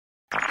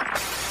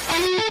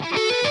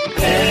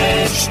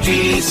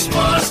HT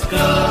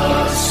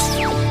Smartcast.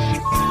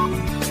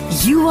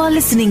 You are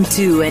listening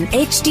to an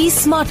HT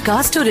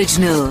Smartcast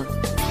original.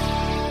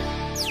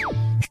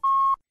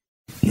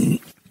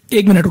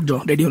 एक minute रुक जाओ,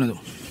 ready होने दो.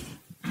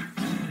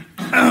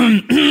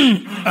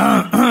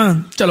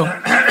 चलो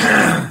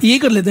ये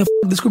कर लेते हैं.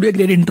 This could be a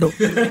great intro.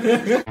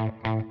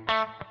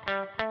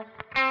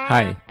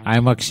 Hi,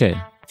 I'm Akshay.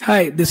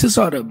 Hi, this is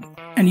Saurabh,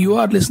 and you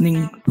are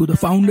listening to the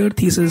Founder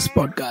Thesis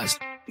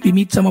podcast. We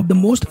meet some of the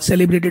most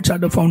celebrated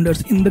startup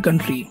founders in the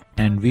country.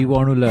 And we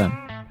want to learn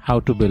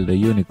how to build a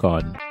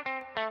unicorn.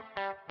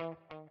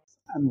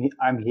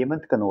 I'm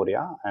Hemant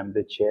Kanoria. I'm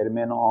the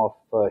chairman of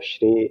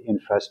SREI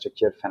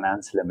Infrastructure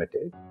Finance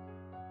Limited.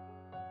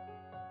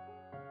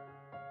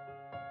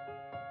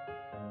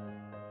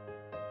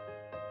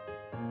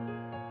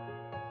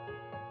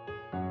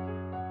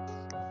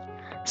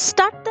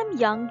 Start them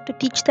young to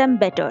teach them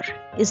better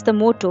is the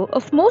motto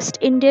of most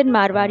Indian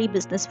Marwari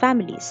business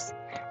families.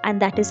 And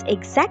that is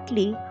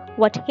exactly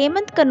what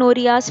Hemant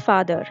Kanoria's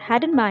father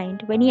had in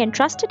mind when he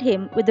entrusted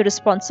him with the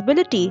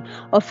responsibility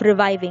of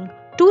reviving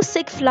two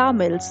sick flour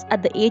mills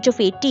at the age of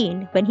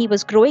 18 when he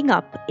was growing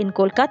up in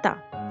Kolkata.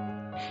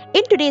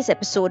 In today's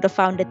episode of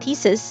Founder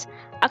Thesis,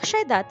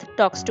 Akshay Datt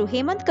talks to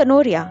Hemant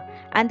Kanoria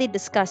and they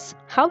discuss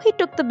how he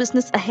took the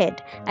business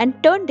ahead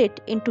and turned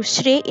it into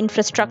SREI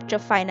Infrastructure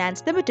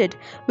Finance Limited,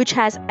 which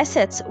has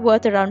assets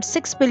worth around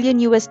 $6 billion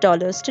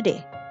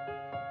today.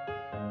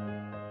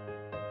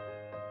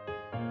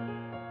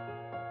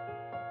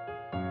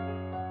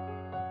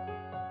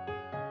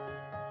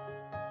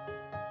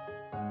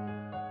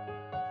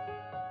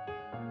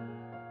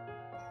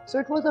 So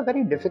it was a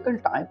very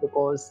difficult time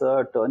because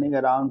turning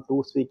around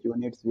two swig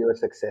units, we were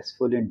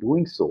successful in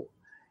doing so.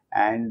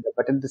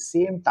 But at the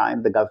same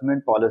time, the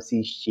government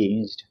policies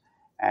changed.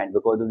 And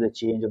because of the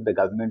change of the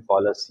government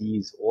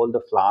policies, all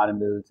the flour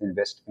mills in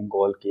West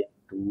Bengal came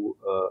to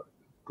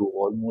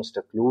almost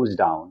a close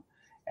down.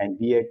 And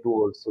we had to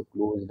also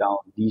close down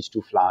these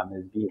two flour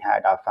mills.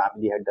 Our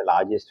family had the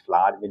largest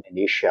flour mill in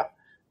Asia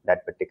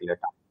that particular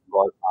time,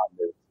 Bengal flour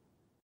mill.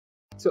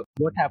 So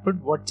what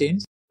happened? What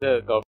changed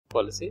the government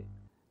policy?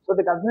 So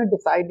the government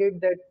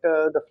decided that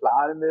the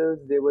flour mills,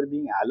 they were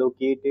being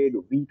allocated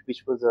wheat,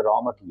 which was a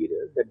raw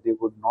material, that they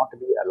would not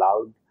be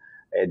allowed.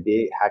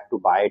 They had to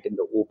buy it in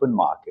the open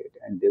market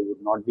and they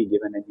would not be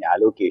given any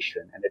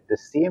allocation. And at the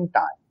same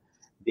time,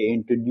 they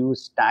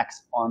introduced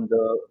tax on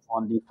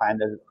the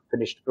final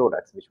finished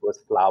products, which was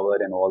flour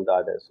and all the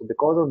others. So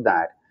because of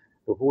that,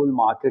 the whole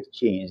market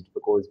changed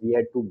because we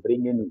had to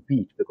bring in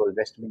wheat because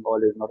West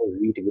Bengal is not a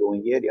wheat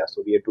growing area.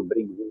 So we had to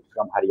bring wheat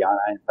from Haryana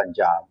and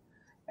Punjab.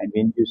 And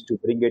we used to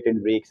bring it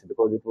in rakes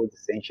because it was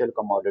essential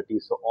commodity.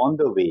 So on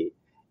the way,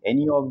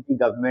 any of the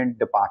government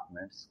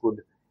departments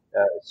could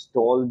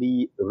stall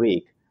the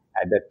rake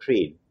at the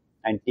train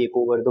and take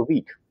over the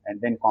wheat and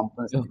then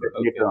compensate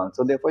later on.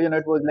 So therefore,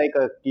 it was like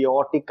a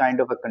chaotic kind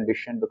of a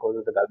condition because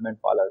of the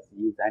government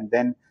policies. And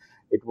then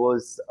it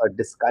was a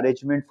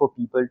discouragement for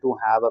people to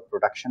have a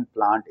production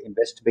plant in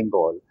West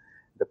Bengal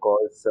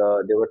because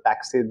there were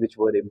taxes which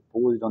were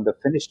imposed on the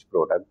finished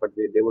product, but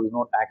there was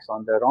no tax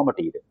on the raw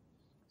material.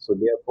 So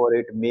therefore,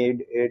 it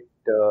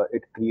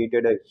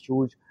created a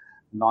huge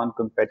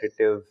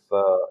non-competitive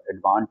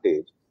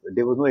advantage.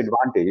 There was no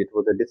advantage; it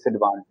was a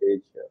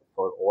disadvantage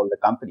for all the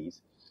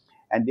companies,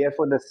 and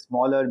therefore the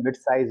smaller,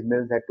 mid-sized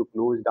mills had to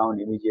close down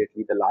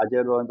immediately. The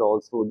larger ones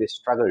also they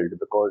struggled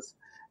because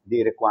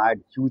they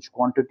required huge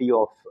quantity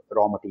of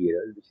raw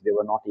material, which they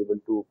were not able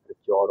to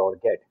procure or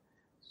get.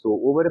 So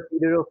over a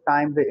period of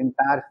time, the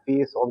entire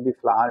face of the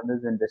flour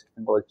mills in West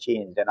Bengal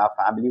changed, and our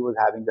family was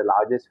having the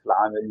largest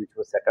flour mill, which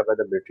was set up by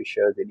the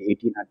Britishers in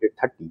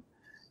 1830.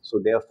 So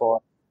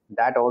therefore,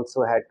 that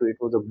also had to. It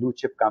was a blue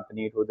chip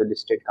company, it was a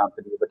listed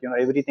company, but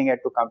everything had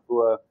to come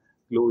to a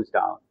close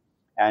down.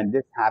 And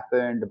this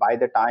happened by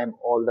the time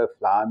all the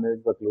flour mills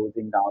were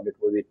closing down. It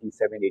was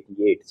 87,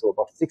 88. So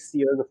about 6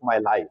 years of my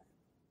life,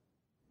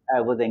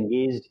 I was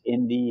engaged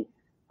in the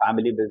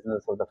family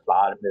business of the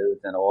flour mills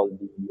and all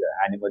the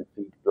animal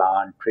feed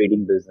plant,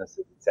 trading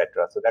businesses,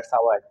 etc. So that's how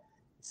I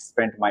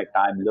spent my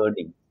time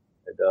learning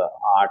the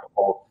art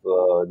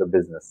of the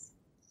business.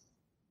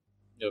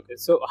 Okay,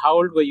 so how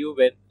old were you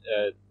when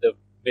the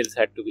mills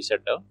had to be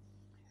shut down?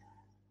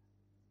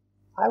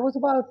 I was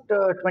about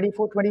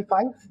 24,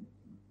 25.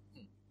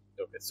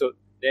 Okay, so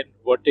then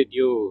what did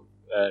you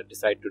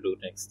decide to do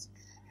next?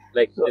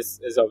 This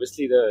is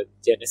obviously the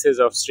genesis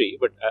of SREI,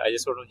 but I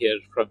just want to hear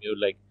from you,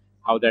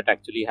 how that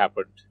actually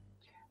happened.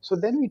 So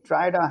then we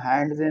tried our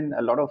hands in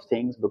a lot of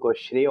things because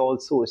SREI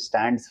also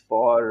stands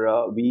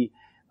for, we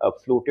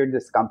floated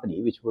this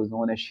company which was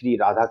known as Shri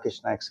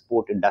Radhakrishna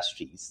Export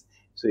Industries.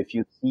 So if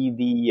you see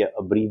the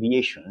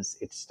abbreviations,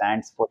 it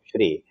stands for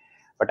SREI.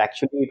 But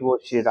actually it was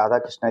Shri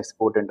Radhakrishna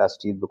Export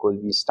Industries because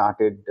we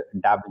started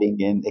dabbling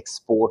in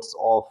exports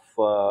of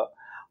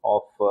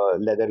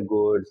leather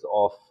goods,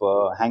 of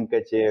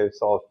handkerchiefs,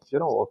 of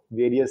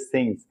various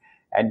things.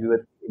 And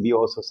we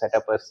also set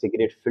up a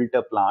cigarette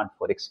filter plant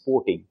for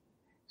exporting.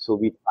 So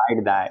we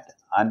tried that.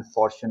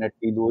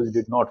 Unfortunately, those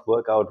did not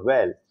work out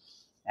well.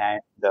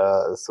 And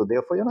so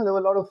therefore, there were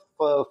a lot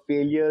of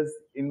failures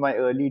in my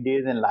early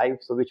days in life,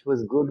 so which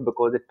was good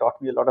because it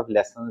taught me a lot of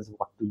lessons,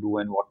 what to do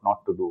and what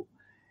not to do.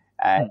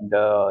 And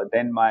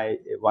then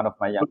one of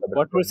my younger What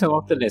were brothers. some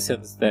of the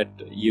lessons that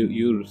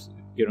you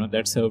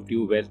that served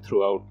you well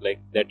throughout, like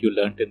that you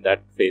learned in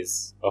that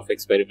phase of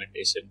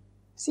experimentation?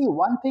 See,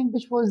 one thing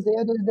which was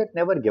there is that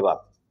never give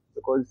up.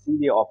 Because see,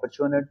 the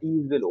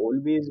opportunities will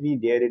always be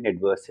there in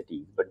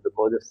adversity, but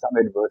because if some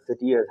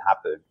adversity has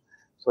happened,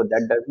 so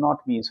that does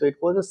not mean. So it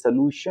was a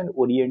solution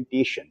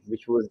orientation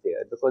which was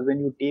there. Because when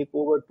you take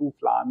over two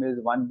flour mills,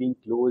 one being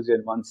closed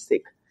and one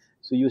sick,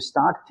 so you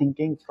start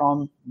thinking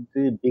from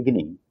the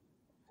beginning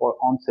for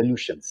on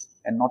solutions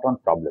and not on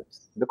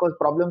problems, because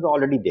problems are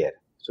already there,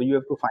 so you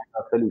have to find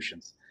out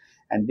solutions.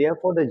 And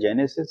therefore the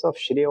genesis of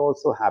SREI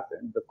also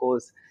happened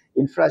because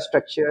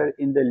infrastructure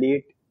in the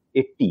late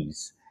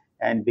 80s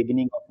and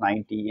beginning of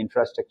 90,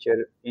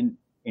 infrastructure in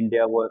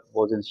India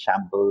was in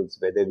shambles,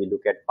 whether we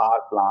look at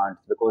power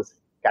plants, because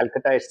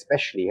Calcutta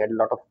especially had a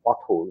lot of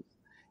potholes,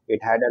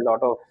 it had a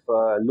lot of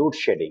load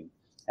shedding,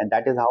 and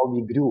that is how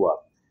we grew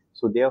up.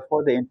 So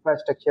therefore the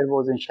infrastructure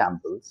was in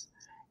shambles,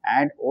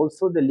 and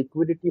also the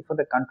liquidity for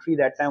the country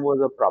that time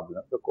was a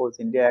problem because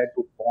India had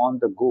to pawn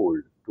the gold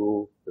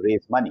to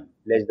raise money,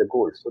 pledge the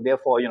gold. So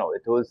therefore,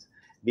 it was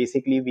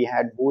basically we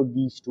had both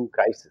these two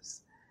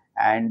crises.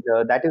 And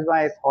that is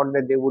why I thought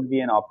that there would be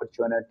an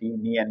opportunity,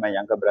 me and my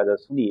younger brother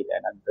Sunil,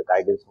 and under the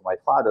guidance of my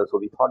father. So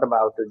we thought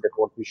about it, that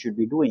what we should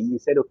be doing. We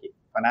said, okay,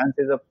 finance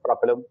is a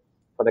problem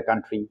for the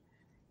country,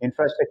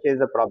 infrastructure is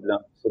a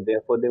problem. So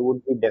therefore, there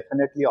would be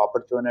definitely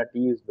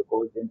opportunities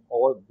because in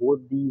all both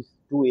these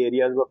two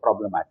areas were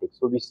problematic.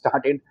 So we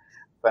started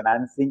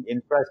financing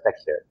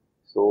infrastructure.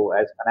 So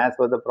as finance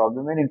was a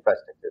problem in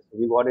infrastructure, so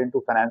we got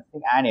into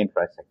financing and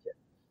infrastructure.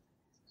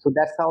 So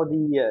that's how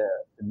the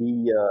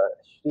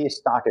SREI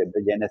started,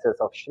 the genesis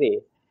of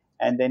SREI,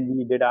 and then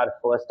we did our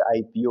first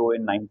IPO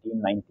in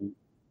 1990.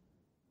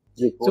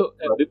 Which was,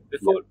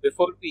 So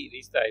before we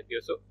reach the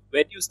IPO, so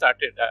when you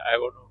started, I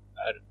want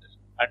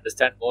to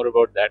understand more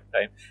about that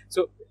time.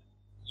 So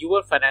you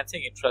were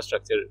financing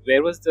infrastructure.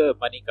 Where was the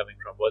money coming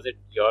from? Was it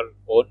your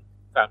own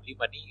family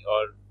money,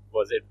 or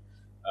was it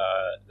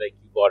like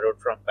you borrowed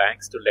from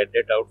banks to lend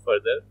it out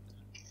further?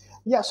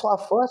 yeah. So our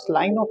first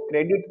line of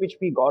credit, which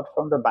we got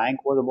from the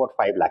bank, was about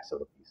 5 lakhs of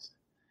rupees.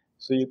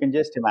 So you can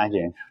just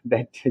imagine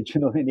that,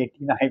 in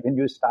 89, when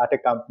you start a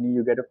company,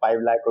 you get a 5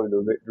 lakh of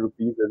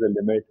rupees as a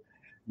limit.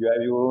 You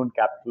have your own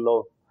capital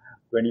of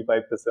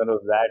 25%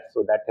 of that.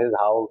 So that is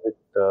how, with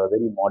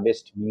very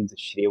modest means,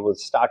 SREI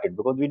was started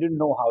because we didn't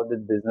know how the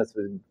business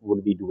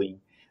would be doing.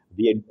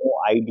 We had no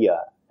idea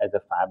as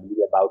a family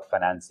about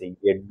financing.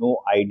 We had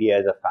no idea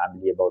as a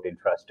family about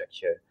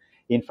infrastructure.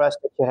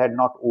 Infrastructure had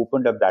not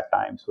opened up that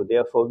time. So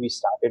therefore, we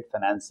started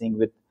financing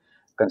with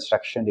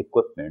construction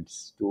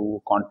equipments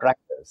to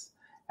contractors.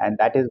 And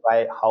that is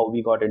why how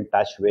we got in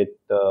touch with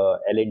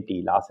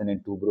L&T, Larsen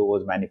and Toubro,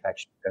 was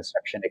manufacturing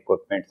construction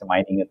equipment,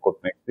 mining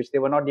equipment, which they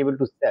were not able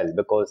to sell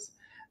because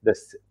the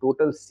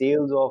total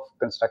sales of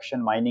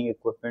construction mining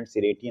equipment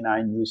in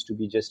 89 used to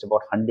be just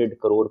about 100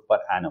 crore per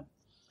annum,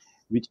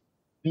 which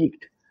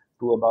peaked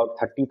to about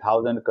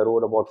 30,000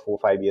 crore about 4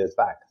 5 years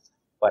back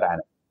per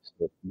annum.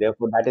 So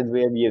therefore, that is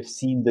where we have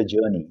seen the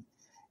journey,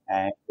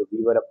 and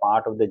we were a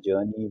part of the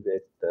journey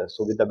with.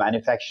 So with the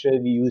manufacturer,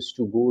 we used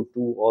to go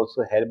to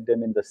also help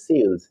them in the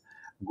sales,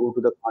 go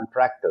to the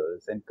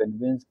contractors and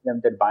convince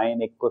them that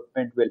buying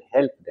equipment will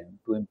help them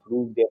to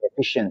improve their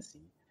efficiency,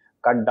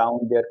 cut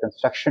down their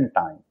construction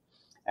time,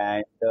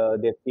 and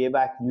their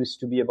payback used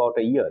to be about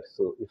a year.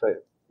 So if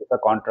a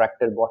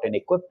contractor bought an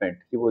equipment,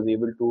 he was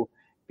able to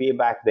pay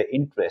back the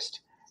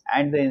interest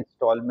and the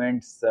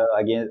installments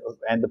again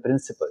and the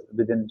principal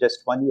within just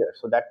 1 year.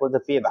 So that was the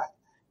payback.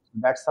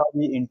 That's how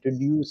we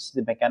introduced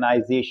the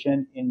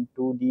mechanization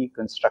into the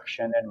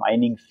construction and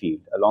mining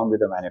field along with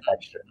the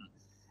manufacturer.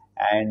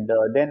 And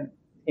then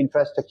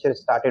infrastructure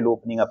started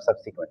opening up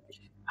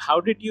subsequently.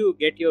 How did you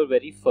get your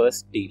very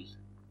first deal?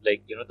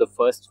 Like, the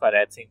first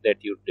financing that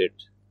you did.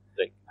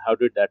 Like, how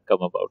did that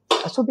come about?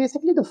 So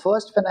basically, the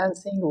first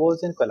financing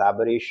was in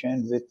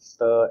collaboration with,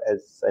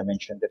 as I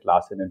mentioned, that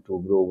Larsen and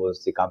Toubro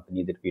was the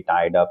company that we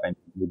tied up, and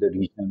with the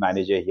regional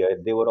manager here,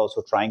 they were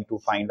also trying to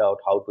find out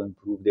how to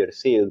improve their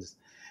sales,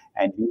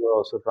 and we were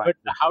also trying.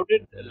 But how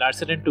did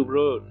Larsen and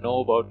Toubro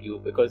know about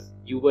you? Because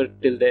you were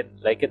till then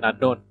like an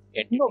unknown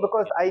entity. No,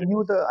 because I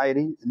knew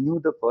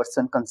the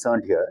person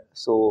concerned here.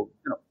 So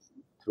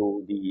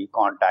through the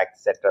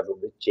contacts set up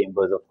with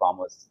chambers of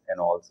commerce and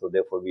all. So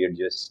therefore, we had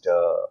just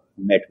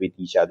met with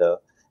each other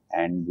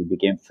and we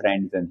became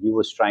friends. And he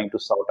was trying to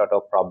sort out a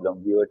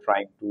problem. We were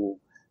trying to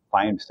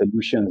find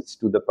solutions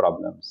to the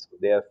problems. So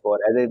therefore,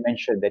 as I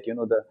mentioned, that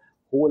the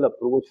whole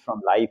approach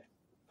from life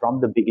from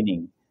the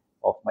beginning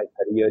of my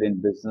career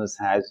in business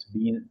has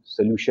been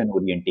solution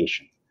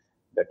orientation.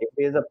 That if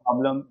there is a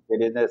problem,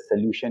 there is a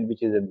solution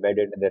which is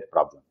embedded in that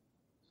problem.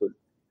 So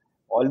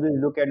always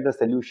look at the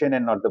solution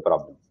and not the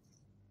problem.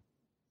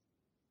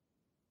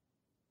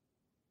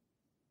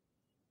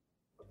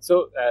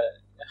 So,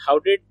 how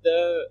did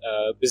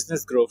the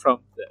business grow from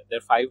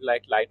the 5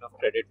 lakh line of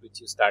credit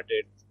which you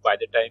started by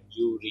the time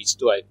you reached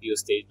to IPO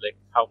stage? Like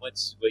how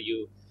much were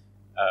you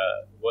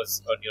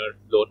was on your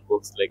loan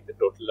books, like the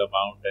total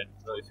amount, and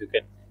if you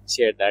can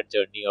share that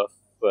journey of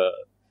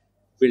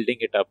building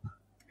it up.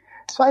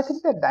 So I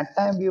think that that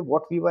time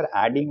what we were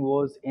adding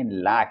was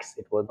in lakhs.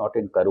 It was not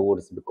in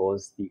crores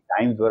because the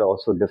times were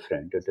also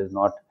different. It is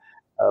not.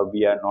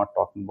 We are not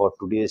talking about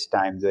today's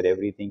times where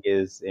everything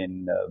is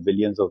in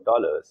billions of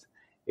dollars.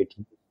 It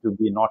used to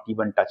be not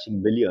even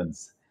touching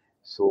billions.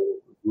 So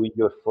doing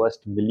your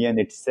first million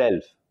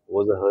itself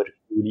was a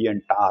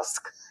Herculean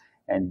task,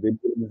 and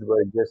billions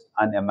were just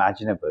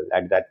unimaginable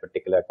at that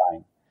particular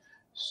time.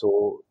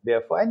 So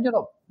therefore, and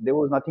there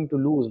was nothing to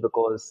lose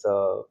because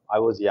I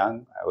was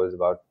young. I was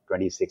about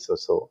 26 or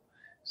so.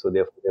 So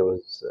therefore, there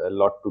was a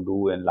lot to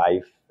do in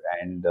life,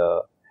 and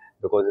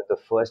because in the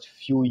first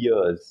few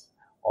years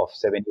of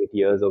 7, 8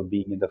 years of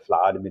being in the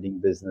flour milling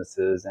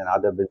businesses and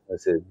other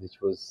businesses,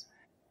 which was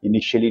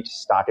initially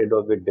started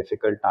off with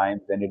difficult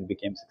times, then it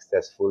became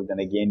successful. Then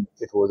again,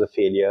 it was a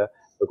failure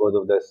because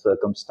of the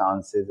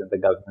circumstances and the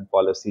government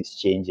policies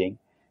changing.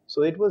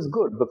 So it was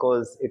good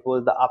because it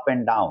was the up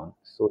and down.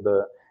 So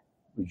the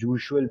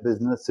usual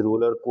business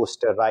roller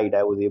coaster ride,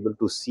 I was able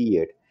to see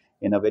it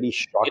in a very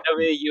short. In a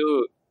way,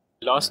 you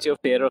lost your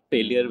fear of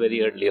failure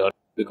very early on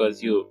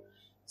because you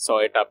saw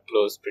it up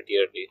close pretty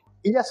early.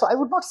 Yeah, so I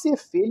would not say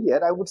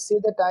failure. I would say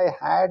that I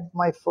had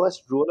my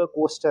first roller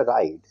coaster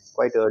ride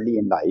quite early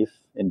in life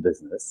in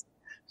business.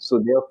 So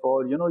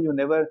therefore, you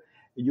never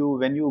you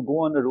when you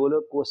go on a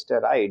roller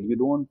coaster ride, you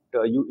don't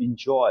you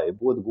enjoy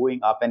both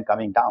going up and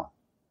coming down.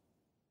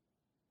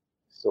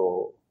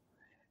 So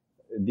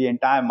the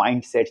entire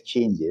mindset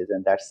changes,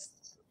 and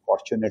that's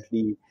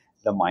fortunately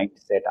the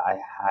mindset I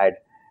had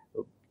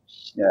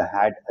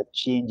a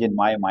change in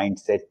my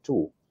mindset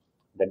too.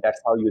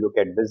 That's how you look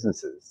at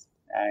businesses,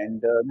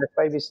 and that's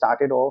why we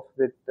started off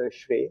with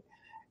SREI.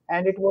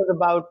 And it was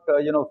about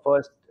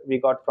first we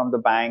got from the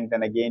bank,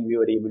 then again we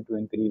were able to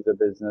increase the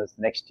business.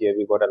 Next year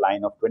we got a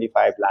line of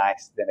 25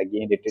 lakhs, then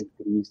again it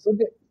increased. So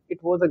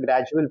it was a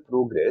gradual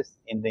progress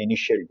in the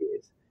initial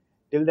days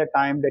till the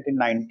time that in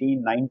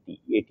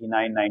 1990,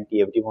 89,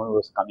 90, everyone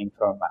was coming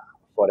from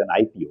for an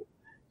IPO.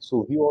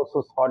 So we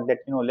also thought that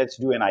let's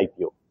do an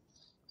IPO.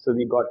 So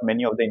we got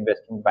many of the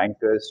investment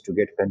bankers to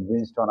get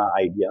convinced on our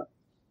idea,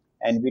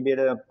 and we did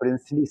a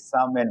princely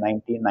sum in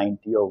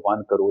 1990 of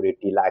 1 crore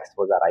 80 lakhs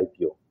was our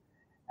IPO.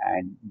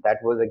 And that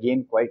was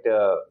again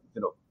uh,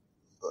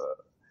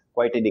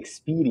 quite an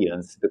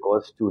experience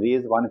because to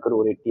raise 1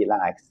 crore 80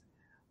 lakhs,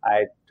 I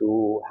had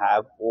to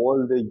have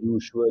all the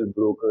usual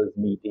brokers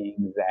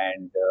meetings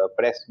and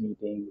press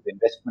meetings,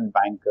 investment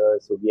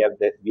bankers. So we had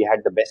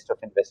the best of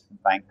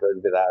investment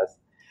bankers with us,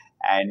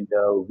 and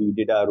we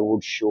did a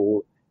road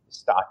show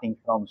starting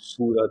from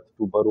Surat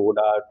to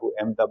Baroda to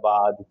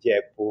Ahmedabad,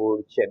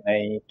 Jaipur,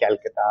 Chennai,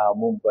 Calcutta,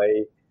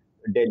 Mumbai,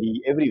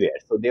 Delhi, everywhere.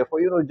 So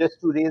therefore, just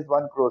to raise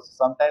 1 crore. So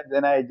sometimes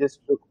when I just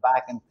look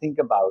back and think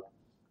about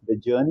the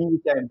journey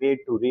which I made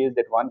to raise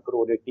that 1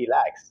 crore 80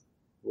 lakhs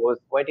was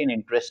quite an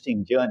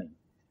interesting journey.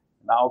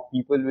 Now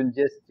people will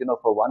just,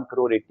 for 1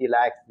 crore 80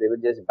 lakhs, they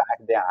will just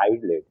bat their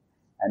eyelid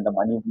and the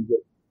money will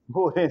just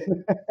go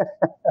in.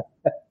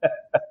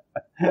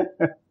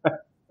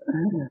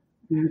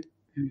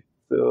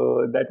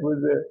 So that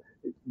was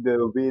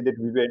the way that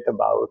we went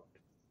about.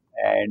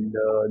 And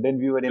then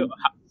we were So, in.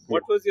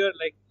 what was your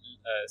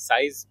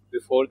size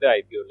before the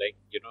IPO? Like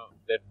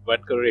that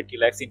 1 crore 80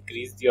 lakhs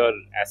increased your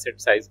asset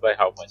size by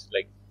how much?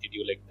 Like did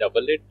you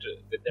double it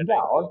with that Yeah,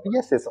 IPO?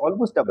 yes,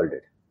 almost doubled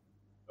it.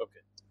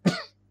 Okay.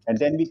 And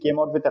then we came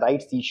out with the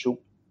rights issue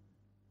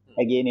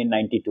again in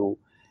 92.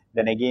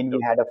 Then again, we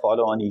had a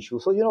follow on issue.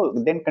 So,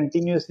 then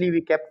continuously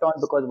we kept on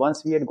because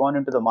once we had gone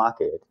into the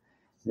market,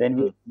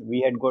 then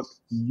we had got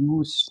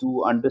used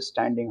to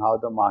understanding how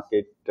the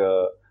market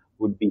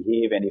would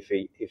behave. And if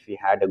we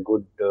had a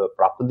good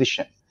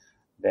proposition,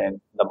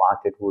 then the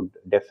market would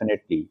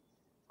definitely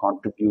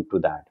contribute to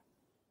that.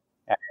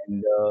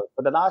 And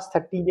for the last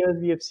 30 years,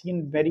 we have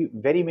seen very,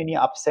 very many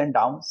ups and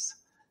downs.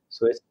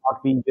 So it's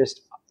not been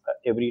just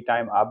every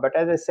time up. But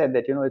as I said,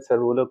 that it's a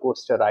roller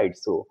coaster ride.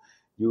 So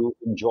you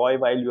enjoy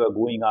while you are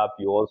going up.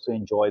 You also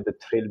enjoy the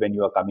thrill when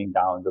you are coming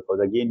down because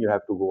again you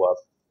have to go up.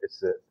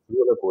 It's a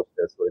roller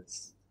coaster. So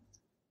it's.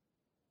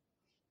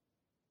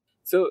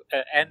 So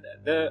and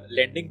the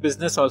lending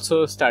business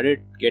also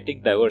started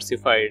getting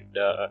diversified.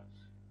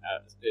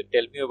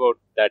 Tell me about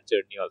that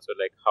journey also,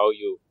 like how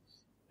you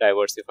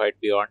diversified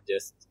beyond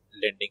just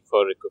lending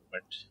for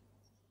equipment.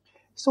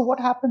 So what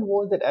happened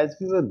was that as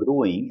we were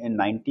growing in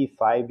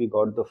 95, we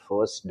got the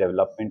first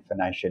development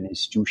financial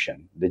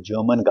institution, the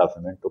German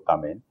government, to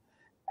come in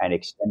and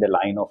extend a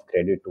line of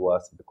credit to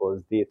us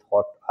because they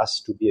thought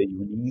us to be a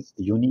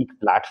unique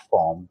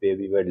platform where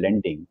we were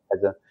lending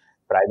as a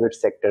private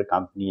sector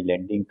company,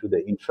 lending to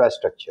the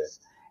infrastructure.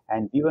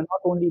 And we were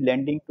not only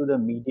lending to the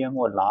medium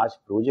or large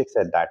projects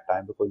at that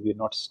time because we had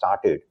not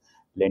started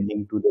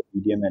lending to the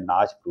medium and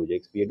large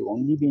projects. We had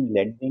only been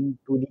lending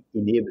to the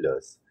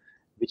enablers,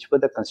 which were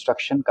the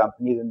construction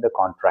companies and the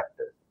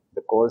contractors.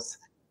 Because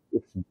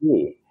if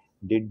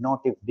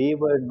if they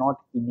were not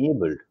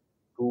enabled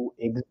to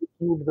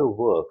execute the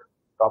work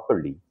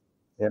properly,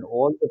 then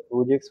all the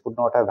projects would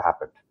not have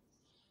happened.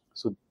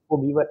 So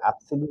therefore, we were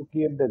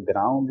absolutely at the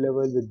ground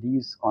level with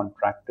these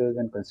contractors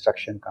and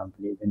construction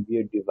companies, and we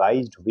had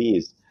devised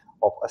ways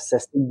of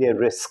assessing their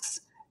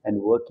risks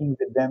and working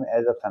with them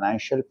as a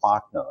financial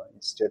partner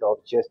instead of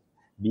just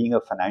being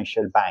a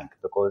financial bank,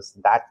 because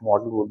that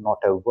model would not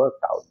have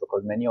worked out,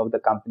 because many of the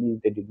companies,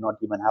 they did not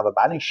even have a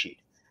balance sheet.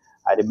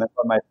 I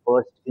remember my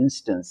first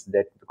instance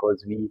that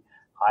because we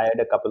hired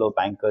a couple of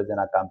bankers in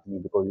our company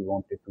because we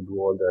wanted to do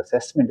all the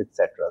assessment,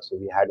 etc. So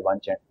we had one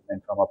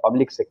gentleman from a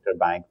public sector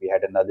bank, we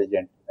had another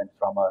gentleman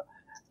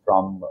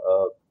from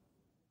a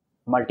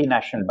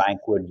multinational bank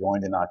who had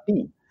joined in our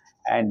team,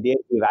 and their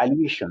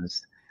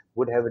evaluations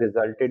would have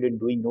resulted in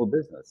doing no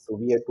business. So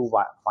we had to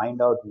find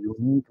out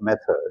unique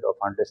method of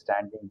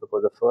understanding,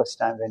 because the first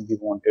time when we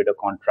wanted a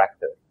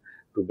contractor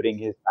to bring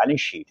his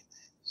balance sheet,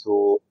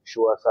 so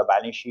show us a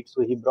balance sheet,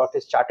 so he brought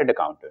his chartered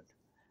accountant.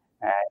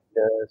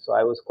 And so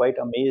I was quite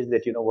amazed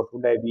that, what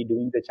would I be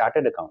doing with the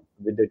chartered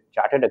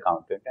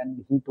accountant?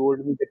 And he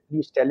told me that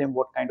please tell him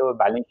what kind of a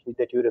balance sheet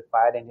that you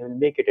require, and he will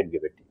make it and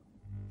give it to you.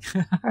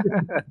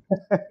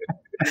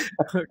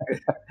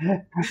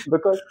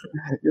 Because,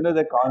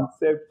 the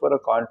concept for a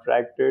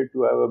contractor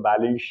to have a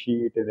balance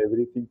sheet and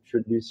everything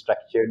should be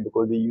structured,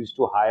 because they used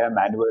to hire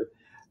manual.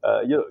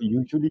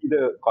 Usually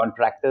the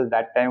contractors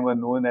that time were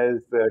known as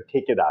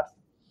thekedars.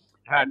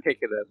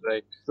 Thekedar,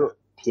 right. So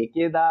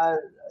thekedar,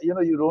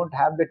 you don't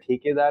have the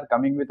thekedar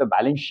coming with a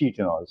balance sheet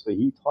and all. So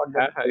he thought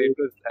that it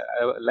was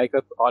like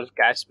a all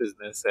cash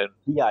business, and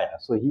yeah.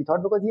 So he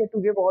thought, because he had to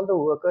give all the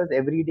workers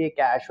every day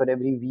cash or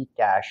every week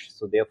cash.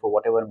 So therefore,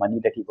 whatever money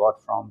that he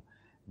got from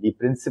the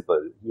principal,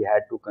 he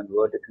had to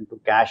convert it into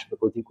cash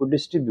because he could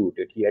distribute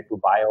it. He had to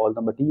buy all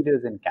the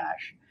materials in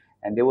cash,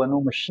 and there were no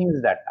machines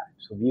that time.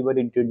 So we were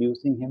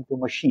introducing him to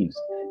machines,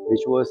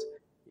 which was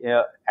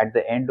at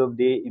the end of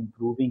the day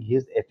improving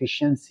his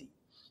efficiency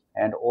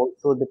and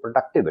also the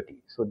productivity.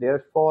 So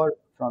therefore,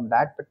 from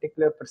that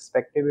particular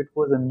perspective, it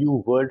was a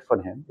new world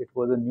for him. It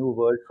was a new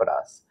world for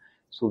us.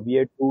 So we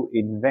had to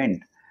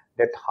invent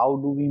that how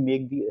do we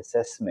make the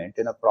assessment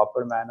in a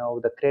proper manner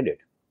of the credit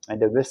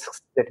and the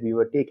risks that we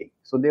were taking.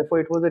 So therefore,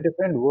 it was a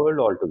different world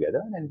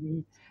altogether. And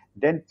we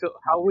then. So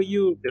how were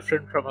you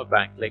different from a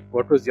bank? Like,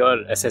 what was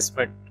your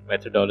assessment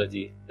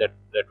methodology that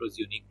was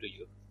unique to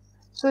you?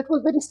 So it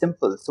was very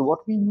simple. So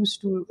what we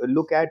used to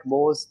look at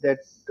was that,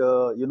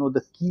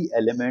 the key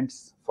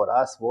elements for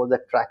us was the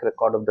track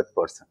record of that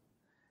person,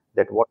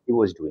 that what he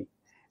was doing,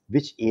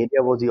 which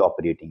area was he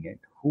operating in,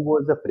 who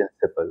was the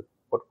principal,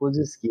 what was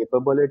his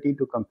capability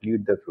to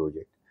complete the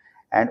project,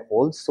 and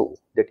also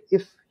that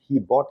if he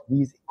bought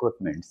these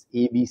equipments,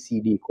 A, B,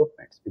 C, D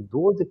equipments, with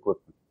those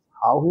equipments,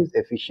 how his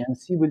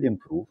efficiency will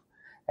improve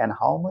and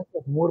how much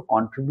of more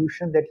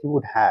contribution that he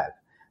would have,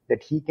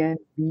 that he can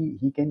be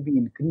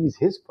increase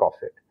his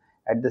profit.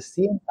 At the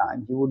same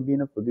time, he would be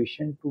in a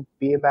position to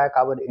pay back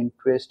our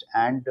interest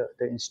and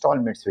the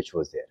installments which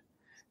was there.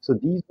 So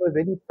these were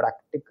very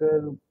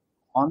practical,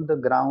 on the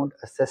ground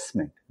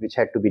assessment which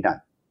had to be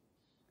done.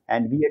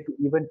 And we had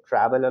to even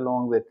travel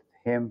along with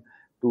him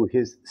to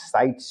his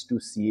sites to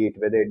see it,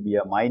 whether it be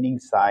a mining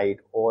site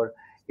or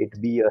it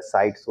be a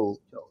site. So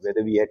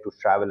whether we had to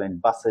travel in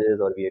buses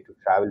or we had to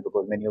travel,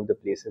 because many of the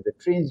places the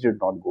trains did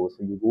not go.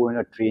 So you go on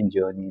a train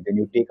journey, then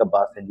you take a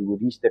bus and you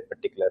reach that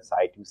particular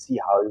site. You see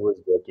how it was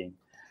working,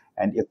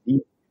 and if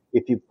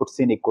he puts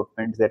in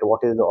equipment, that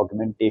what is the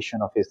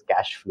augmentation of his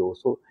cash flow.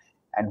 So,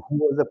 and who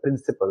was the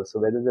principal? So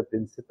whether the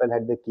principal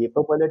had the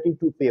capability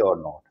to pay or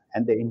not,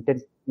 and the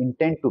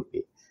intent to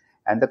pay,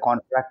 and the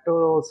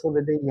contractor also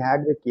whether he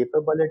had the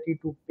capability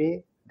to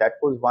pay. That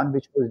was one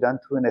which was done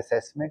through an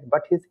assessment,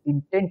 but his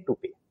intent to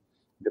pay,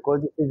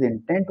 because his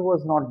intent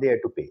was not there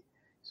to pay.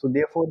 So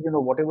therefore,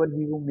 whatever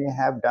you may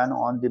have done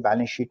on the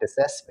balance sheet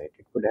assessment,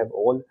 it could have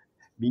all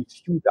been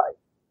futile.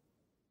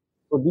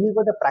 So these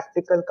were the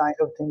practical kind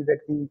of things that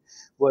we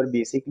were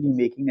basically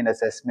making an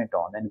assessment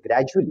on, and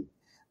gradually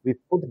we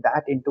put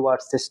that into our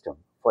system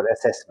for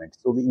assessment.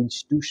 So we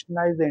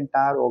institutionalized the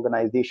entire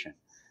organization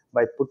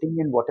by putting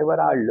in whatever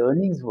our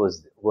learnings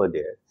were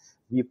there.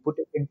 We put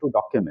it into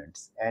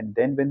documents, and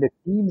then when the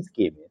teams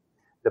came in,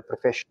 the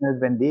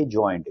professionals, when they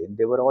joined in,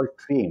 they were all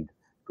trained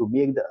to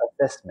make the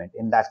assessment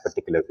in that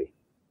particular way.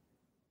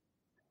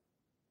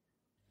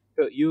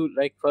 So you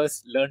like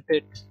first learned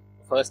it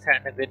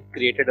firsthand and then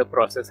created a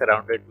process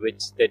around it,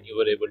 which then you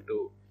were able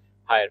to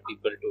hire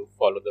people to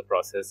follow the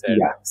process and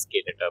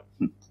scale it up.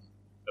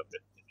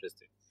 Okay,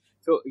 interesting.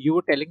 So you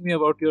were telling me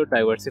about your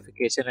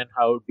diversification and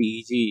how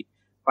DEG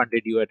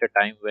funded you at a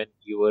time when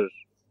you were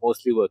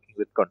mostly working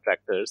with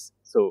contractors.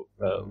 So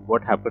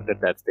what happened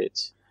at that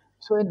stage?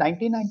 So in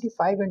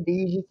 1995, when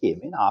DEG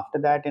came in, after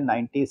that in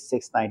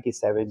 96,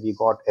 97, we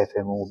got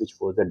FMO, which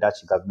was the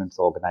Dutch government's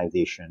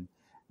organization.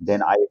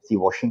 Then IFC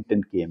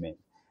Washington came in,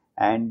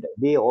 and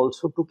they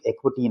also took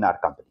equity in our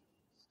company.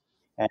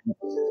 And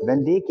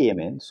when they came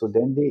in, so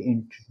then they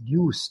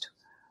introduced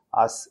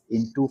us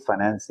into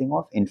financing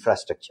of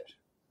infrastructure.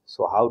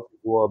 So how to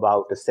go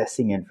about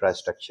assessing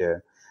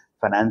infrastructure,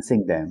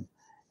 financing them,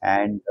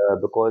 and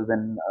because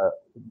when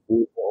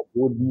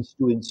both these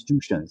two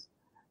institutions,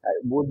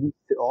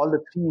 all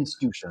the three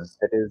institutions,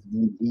 that is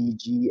the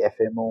DG,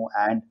 FMO,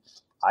 and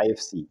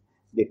IFC,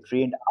 they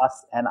trained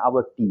us and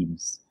our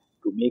teams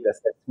to make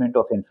assessment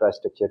of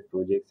infrastructure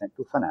projects and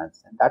to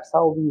finance. And that's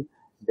how we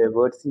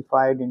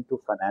diversified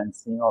into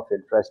financing of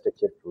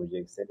infrastructure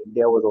projects. And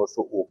India was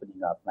also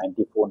opening up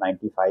 94,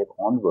 95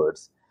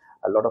 onwards.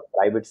 A lot of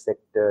private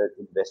sector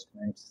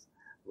investments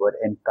were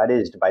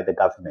encouraged by the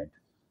government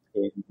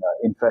in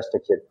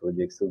infrastructure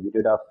projects. So we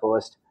did our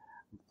first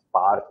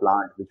power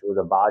plant, which was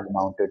a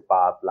barge-mounted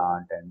power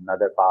plant, and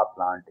another power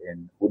plant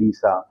in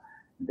Odisha.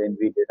 Then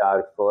we did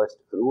our first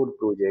road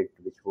project,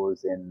 which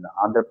was in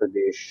Andhra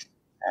Pradesh,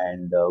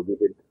 and we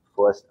did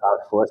our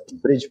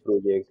first bridge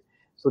project.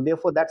 So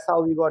therefore, that's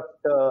how we got,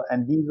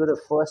 and these were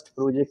the first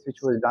projects which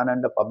was done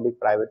under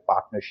public-private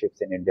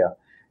partnerships in India.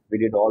 We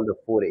did all the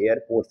 4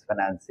 airports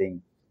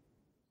financing.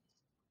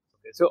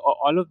 Okay. So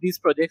all of these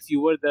projects,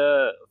 you were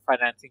the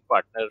financing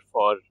partner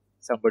for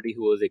somebody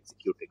who was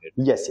executing it.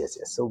 Yes.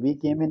 So we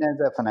came in as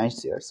a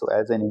financier, so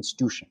as an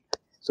institution.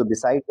 So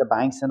besides the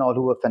banks and all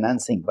who were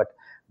financing, but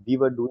we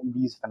were doing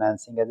these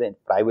financing as a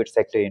private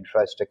sector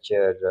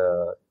infrastructure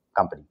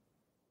company.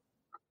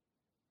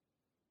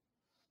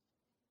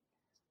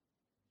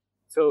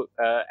 So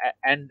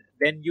and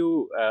then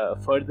you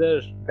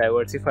further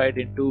diversified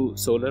into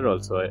solar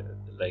also,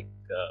 like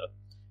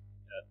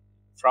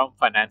from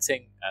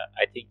financing.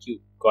 I think you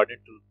got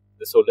into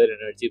the solar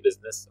energy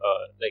business.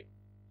 Like,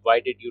 why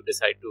did you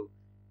decide to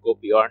go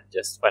beyond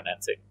just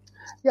financing?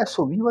 Yeah,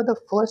 so we were the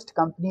first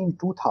company in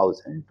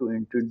 2000 to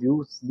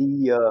introduce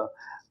the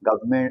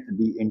government,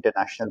 the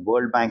International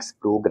World Bank's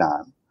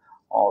program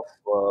of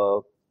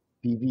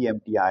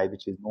PVMTI,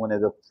 which is known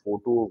as a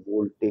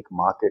Photovoltaic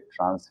Market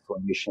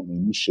Transformation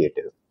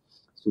Initiative.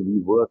 So we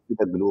worked with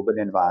the Global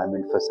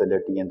Environment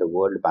Facility and the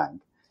World Bank,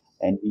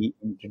 and we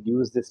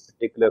introduced this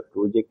particular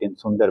project in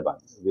Sundarban,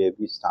 where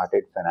we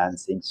started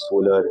financing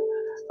solar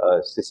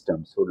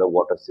systems, solar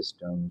water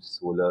systems,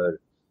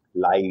 solar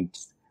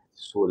lights,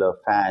 solar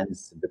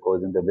fans,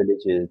 because in the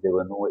villages there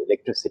were no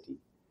electricity.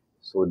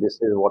 So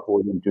this is what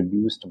was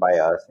introduced by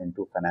us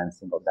into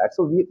financing of that.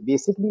 So we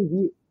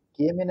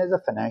came in as a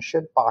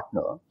financial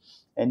partner,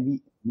 and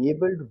we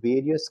enabled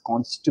various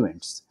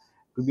constituents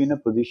to be in a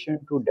position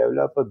to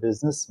develop a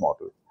business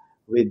model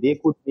where they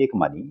could make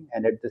money,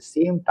 and at the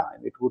same time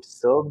it would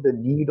serve the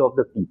need of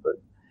the people.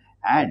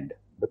 And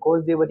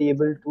because they were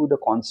able to, the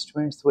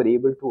constituents were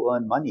able to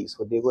earn money,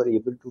 so they were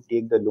able to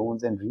take the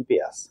loans and repay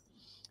us.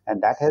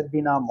 And that has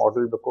been our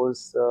model,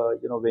 because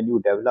when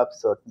you develop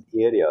certain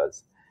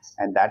areas,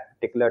 and that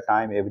particular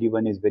time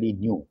everyone is very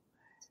new,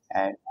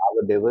 and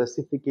our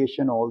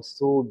diversification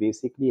also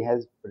basically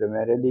has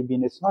primarily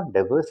been, it's not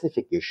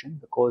diversification,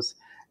 because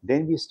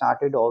then we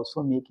started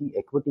also making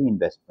equity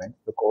investment,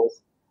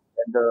 because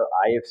when the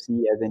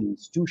IFC as an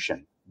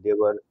institution,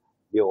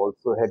 they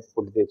also had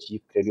put their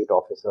chief credit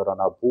officer on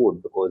our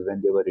board, because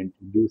when they were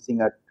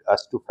introducing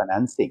us to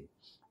financing,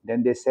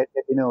 then they said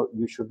that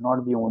you should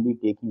not be only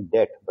taking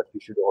debt, but you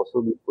should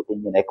also be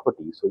putting in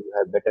equity, so you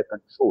have better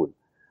control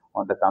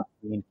on the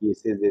company in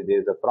cases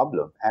there's a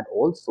problem, and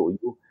also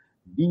you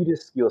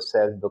de-risk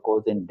yourself,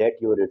 because in debt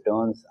your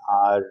returns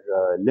are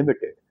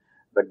limited.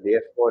 But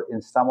therefore,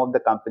 in some of the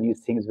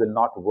companies, things will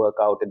not work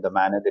out in the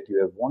manner that you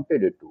have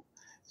wanted it to.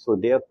 So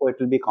therefore, it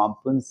will be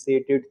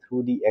compensated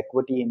through the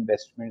equity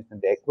investments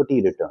and the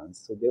equity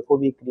returns. So therefore,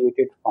 we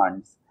created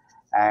funds,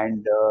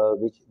 and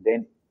which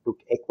then took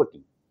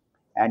equity.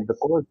 And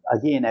because,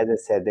 again, as I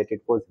said, that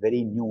it was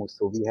very new,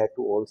 so we had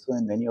to also,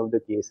 in many of the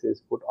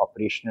cases, put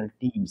operational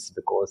teams,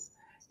 because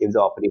if the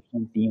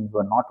operational teams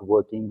were not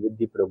working with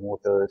the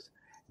promoters,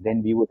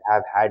 then we would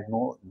have had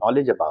no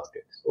knowledge about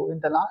it. So in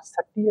the last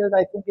 30 years,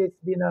 I think it's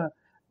been a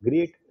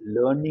great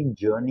learning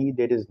journey.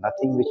 There is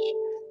nothing which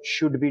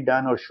should be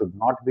done or should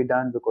not be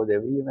done, because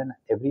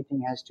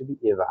everything has to be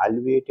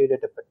evaluated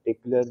at a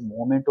particular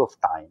moment of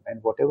time,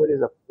 and whatever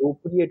is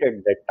appropriate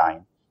at that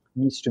time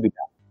needs to be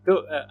done.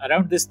 So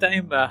around this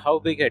time, how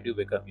big had you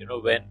become?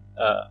 When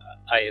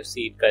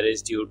IFC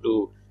encouraged you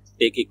to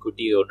take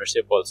equity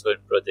ownership also in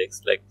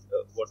projects, like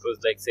what was,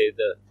 like, say,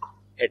 the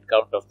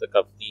headcount of the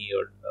company,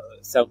 or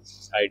some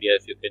idea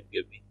if you can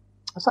give me?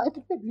 So I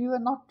think that we were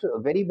not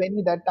very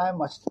many that time.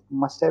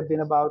 Must have been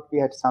about, we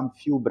had some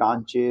few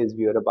branches.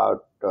 We were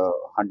about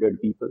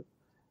 100 people,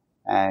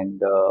 and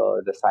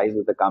the size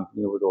of the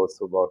company was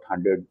also about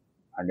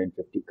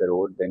 150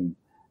 crore. Then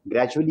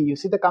gradually, you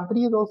see, the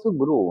company has also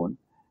grown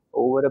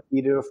over a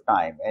period of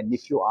time. And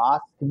if you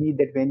ask me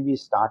that when we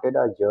started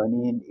our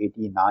journey in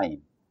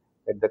 89,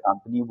 that the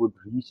company would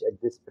reach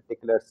at this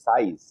particular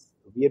size,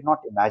 we had not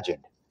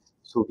imagined.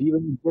 So we were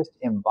just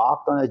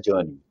embarked on a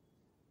journey,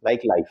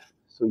 like life.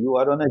 So you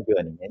are on a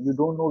journey and you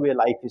don't know where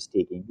life is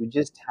taking. You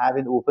just have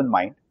an open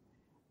mind.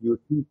 You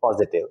think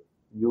positive.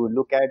 You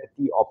look at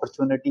the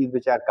opportunities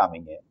which are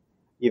coming in,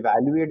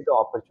 evaluate the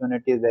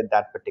opportunities at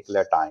that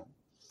particular time,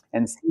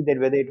 and see that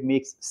whether it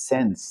makes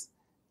sense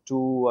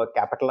to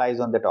capitalize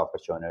on that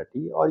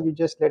opportunity, or you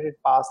just let it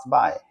pass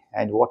by.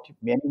 And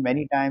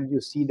many times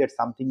you see that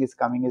something is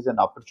coming as an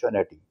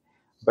opportunity,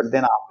 but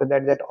then after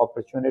that, that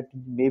opportunity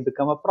may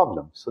become a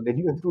problem. So then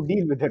you have to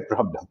deal with that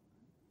problem.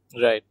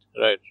 Right,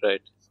 right,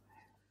 right.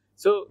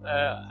 So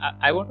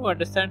I want to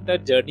understand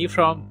that journey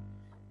from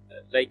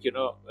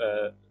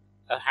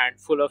a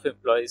handful of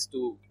employees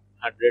to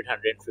 100,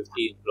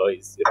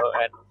 employees,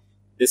 and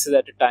this is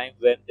at a time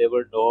when there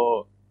were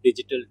no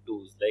digital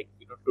tools. Like,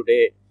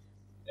 today,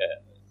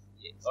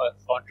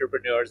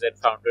 entrepreneurs and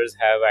founders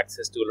have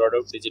access to a lot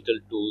of digital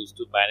tools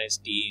to manage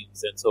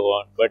teams and so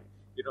on. But,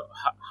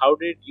 how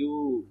did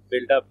you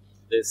build up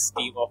this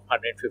team of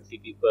 150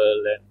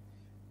 people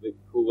and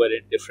who were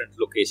in different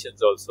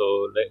locations also?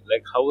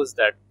 Like how was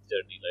that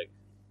journey like?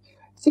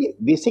 See,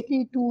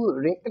 basically, to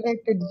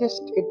recollect,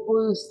 it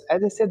was,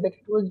 as I said, that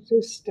it was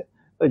just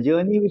a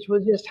journey which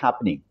was just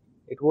happening.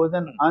 It was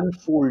an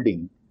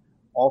unfolding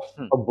of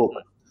Hmm. a book.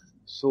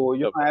 So,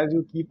 Okay. as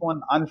you keep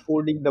on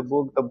unfolding the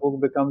book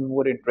becomes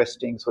more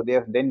interesting. So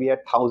then we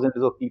had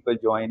thousands of people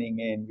joining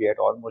in. We had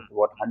almost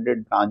about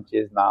 100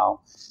 branches now,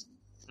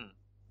 Hmm.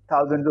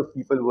 thousands of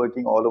people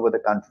working all over the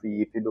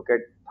country. If you look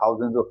at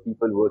thousands of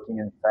people working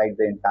inside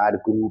the entire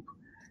group,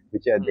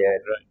 which are Hmm. there.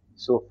 Right.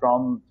 So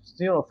from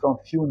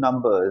few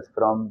numbers,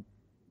 from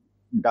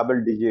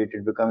double digit,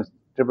 it becomes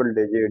triple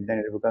digit, then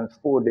it becomes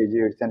 4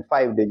 digits and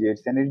 5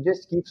 digits, and it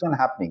just keeps on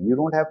happening. You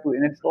don't have to,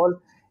 and it's all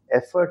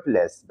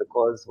effortless,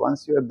 because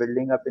once you are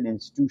building up an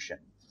institution,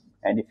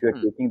 and if you're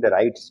Hmm. taking the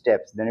right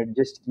steps, then it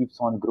just keeps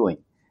on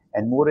growing.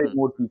 And Hmm.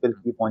 more people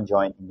keep on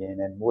joining in,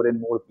 and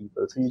more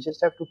people. So you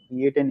just have to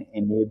create an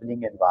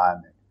enabling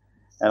environment.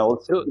 And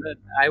also, So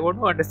I want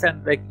to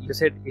understand, like you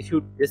said, if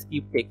you just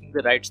keep taking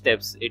the right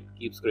steps, it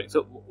keeps growing.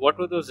 So what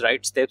were those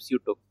right steps you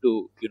took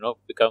to,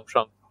 become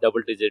from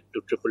double digit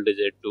to triple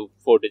digit to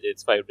 4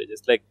 digits, 5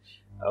 digits? Like,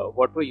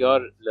 what were your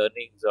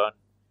learnings on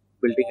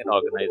building an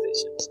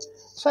organization?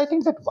 So I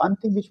think that one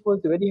thing which was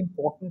very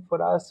important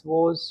for us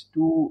was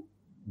to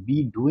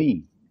be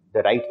doing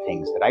the right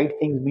things. Right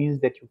things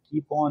means that you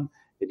keep on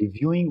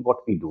reviewing what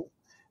we do.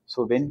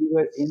 So when we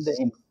were in the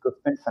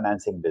equipment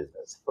financing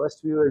business,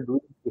 first we were doing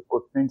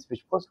equipments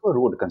which was for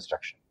road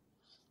construction.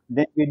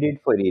 Then we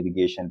did for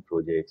irrigation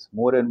projects.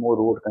 More and more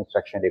road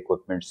construction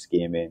equipments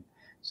came in.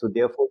 So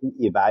therefore, we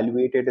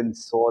evaluated and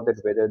saw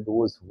that whether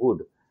those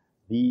would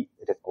be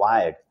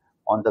required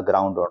on the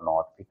ground or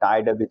not. We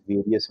tied up with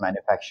various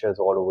manufacturers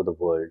all over the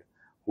world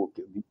who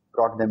we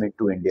brought them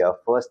into India.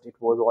 First, it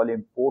was all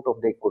import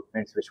of the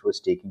equipments which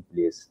was taking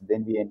place.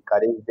 Then we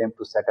encouraged them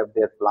to set up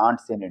their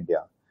plants in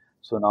India.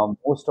 So now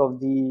most of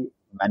the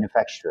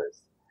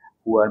manufacturers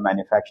who are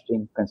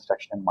manufacturing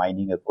construction,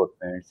 mining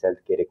equipment,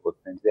 healthcare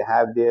equipment, they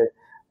have their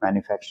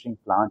manufacturing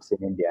plants in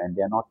India, and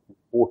they are not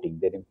importing.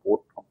 Their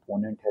import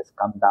component has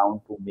come down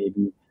to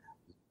maybe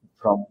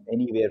from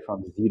anywhere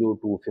from 0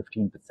 to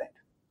 15%.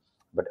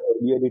 But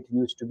earlier it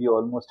used to be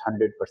almost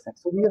 100%.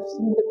 So we have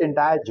seen that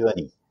entire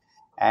journey.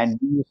 And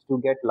we used to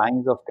get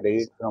lines of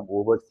credit from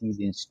overseas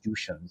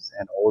institutions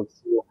and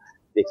also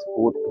the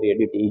export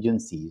credit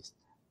agencies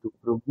to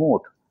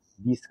promote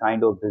these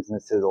kind of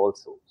businesses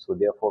also. So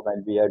therefore,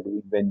 when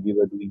we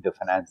were doing the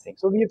financing,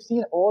 so we have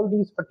seen all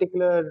these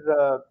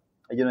particular,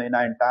 in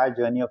our entire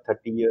journey of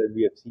 30 years,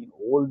 we have seen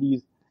all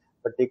these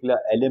particular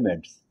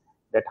elements,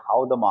 that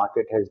how the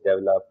market has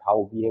developed,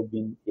 how we have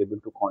been able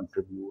to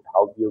contribute,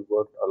 how we have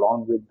worked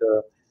along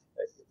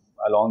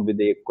with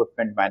the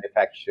equipment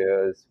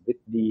manufacturers, with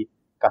the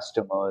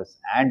customers,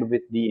 and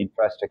with the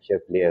infrastructure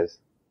players.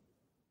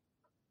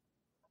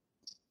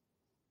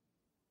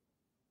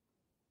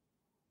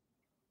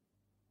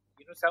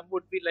 Some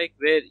would be like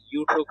where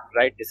you took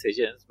right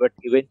decisions, but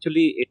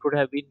eventually it would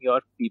have been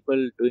your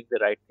people doing the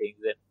right things.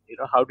 And,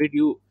 how did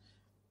you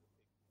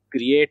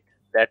create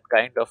that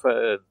kind of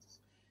a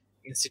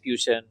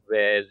institution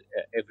where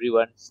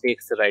everyone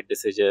takes the right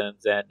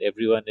decisions and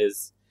everyone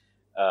is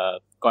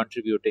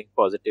contributing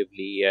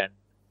positively? And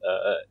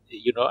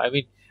I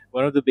mean,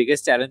 one of the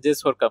biggest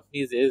challenges for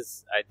companies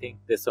is, I think,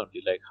 this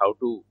only, like how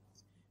to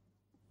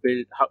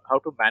how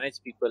to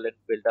manage people and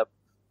build up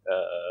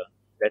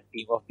that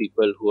team of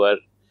people who are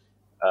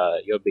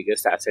your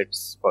biggest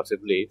assets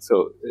possibly.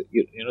 So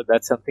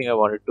that's something I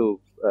wanted to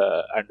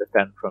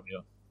understand from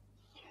you.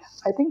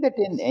 I think that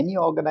in any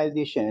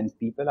organization,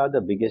 people are the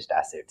biggest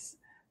assets.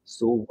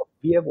 So what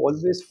we have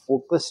always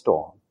focused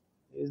on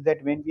is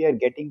that when we are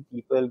getting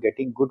people,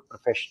 getting good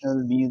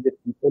professionals means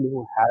that people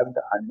who have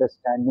the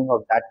understanding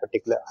of that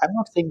particular. I'm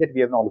not saying that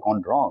we have not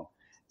gone wrong.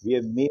 We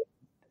have made,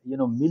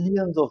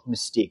 millions of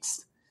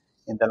mistakes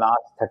in the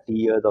last 30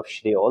 years of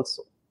SREI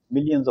also,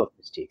 millions of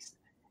mistakes.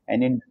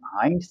 And in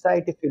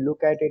hindsight, if you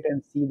look at it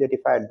and see that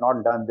if I had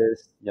not done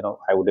this,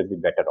 I would have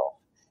been better off.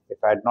 If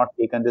I had not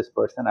taken this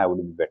person, I would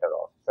be better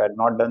off. If I had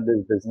not done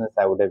this business,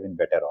 I would have been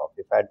better off.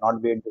 If I had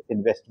not made this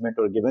investment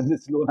or given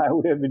this loan, I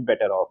would have been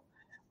better off.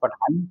 But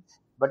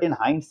but in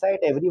hindsight,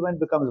 everyone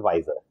becomes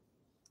wiser.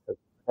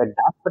 At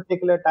that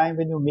particular time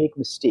when you make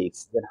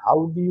mistakes, then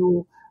how do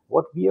you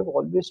what we have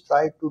always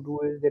tried to do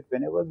is that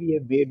whenever we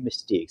have made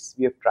mistakes,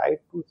 we have tried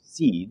to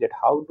see that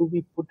how do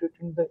we put it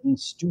in the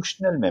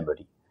institutional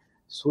memory.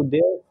 So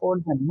therefore,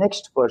 the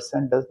next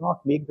person does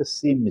not make the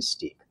same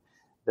mistake.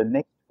 The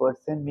next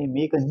person may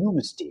make a new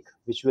mistake,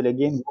 which will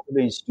again go to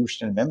the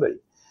institutional memory.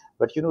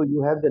 But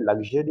you have the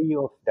luxury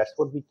of, that's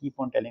what we keep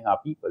on telling our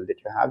people, that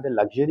you have the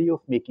luxury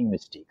of making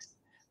mistakes.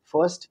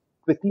 First,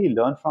 quickly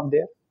learn from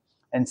there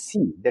and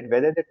see that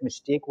whether that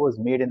mistake was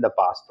made in the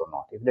past or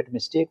not. If that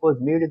mistake was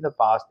made in the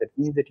past, that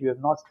means that you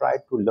have not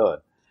tried to learn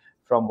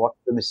from what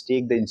the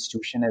mistake the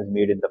institution has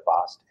made in the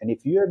past. And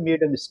if you have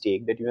made a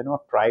mistake, that you have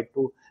not tried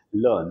to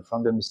learn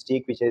from the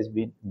mistake which has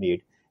been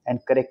made and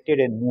correct it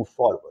and move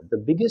forward. The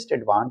biggest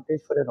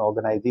advantage for an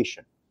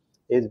organization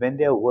is when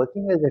they are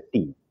working as a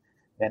team,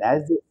 then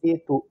as they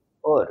say, to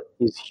err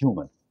is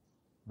human.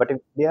 But if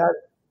there are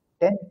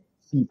 10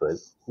 people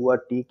who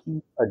are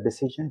taking a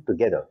decision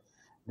together,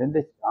 then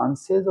the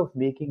chances of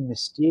making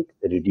mistake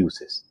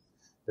reduces.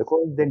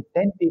 Because then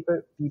 10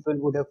 people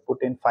would have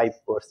put in 5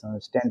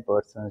 persons, 10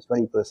 persons,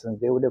 20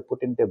 persons, they would have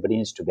put in their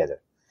brains together.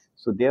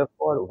 So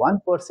therefore, one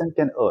person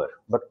can err,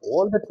 but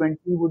all the 20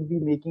 would be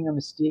making a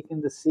mistake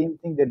in the same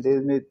thing, that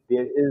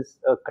there is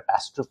a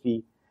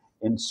catastrophe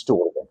in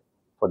store then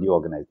for the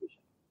organization.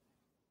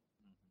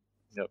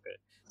 Okay.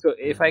 So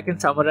if I can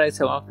summarize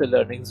some of the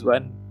learnings,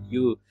 one,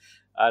 you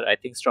are, I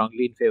think,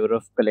 strongly in favor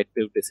of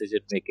collective decision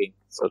making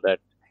so that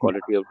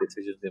quality of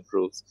decisions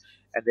improves.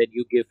 And then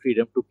you give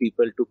freedom to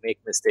people to make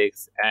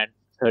mistakes. And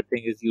third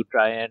thing is you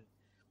try and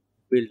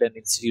build an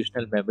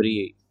institutional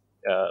memory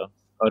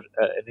or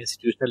an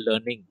institutional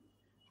learning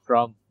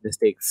from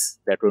mistakes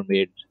that were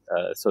made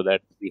so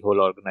that the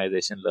whole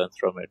organization learns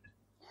from it.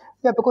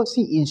 Yeah, because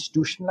see,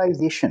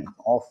 institutionalization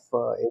of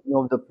any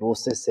of the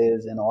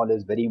processes and all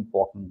is very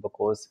important,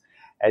 because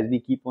as we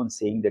keep on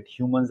saying that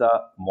humans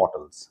are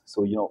mortals.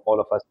 So, all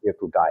of us, we have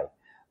to die.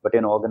 But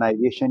an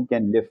organization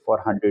can live for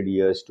 100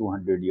 years,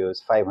 200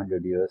 years,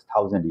 500 years,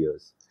 1,000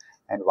 years.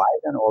 And why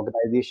an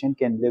organization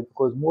can live?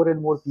 Because more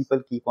and more people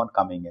keep on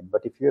coming in.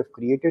 But if you have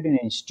created an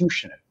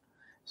institution,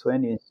 so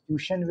an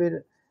institution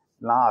will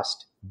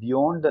last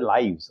beyond the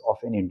lives of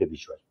an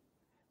individual.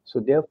 So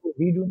therefore,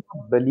 we do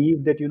not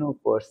believe that,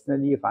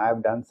 personally, if I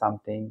have done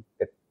something,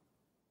 that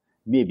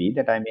maybe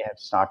that I may have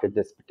started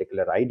this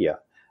particular idea,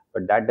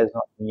 but that does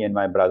not me and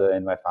my brother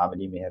and my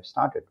family may have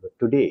started. But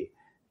today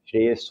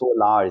is so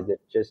large that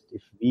just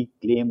if we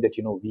claim that,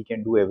 we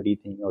can do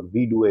everything or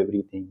we do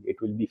everything, it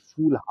will be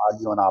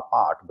foolhardy on our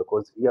part,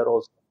 because we are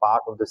also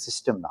part of the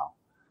system now.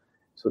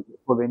 So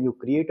therefore, when you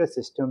create a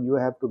system, you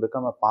have to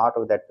become a part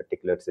of that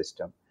particular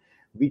system.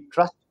 We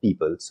trust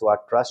people. So our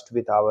trust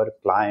with our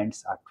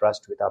clients, our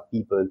trust with our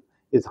people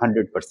is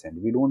 100%.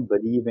 We don't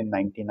believe in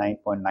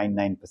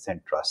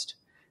 99.99% trust.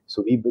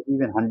 So we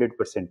believe in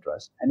 100%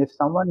 trust. And if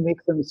someone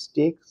makes a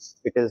mistake,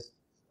 it is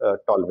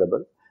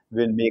tolerable.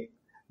 We'll make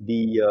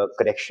the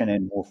correction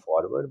and move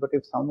forward. But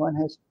if someone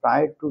has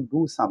tried to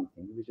do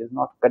something which is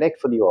not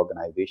correct for the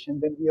organization,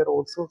 then we are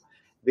also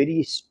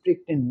very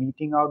strict in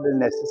meting out the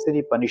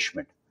necessary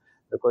punishment.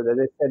 Because as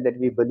I said, that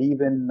we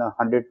believe in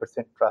 100%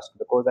 trust,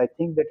 because I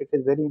think that it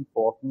is very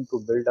important to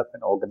build up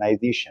an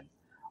organization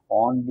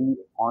on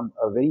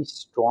a very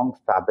strong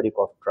fabric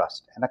of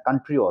trust, and a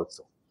country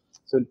also.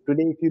 So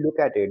today, if you look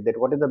at it, that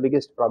what is the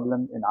biggest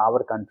problem in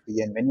our country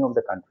and many of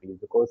the countries,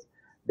 because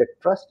the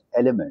trust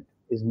element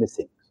is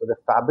missing. So the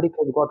fabric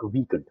has got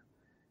weakened.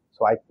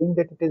 So I think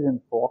that it is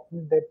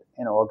important that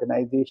an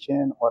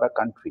organization or a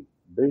country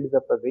builds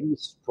up a very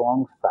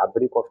strong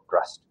fabric of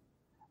trust.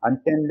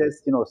 Until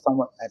unless,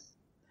 someone,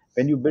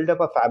 when you build up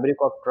a fabric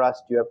of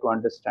trust, you have to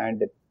understand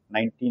that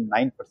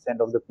 99%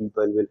 of the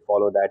people will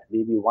follow that,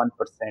 maybe 1%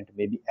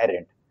 may be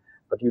errant.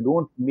 But you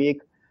don't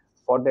make,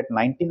 for that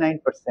 99%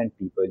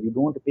 people, you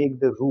don't make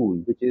the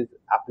rule which is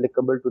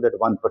applicable to that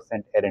 1%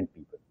 errant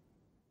people.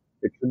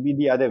 It should be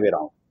the other way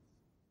around.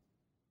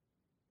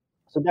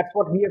 So that's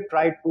what we have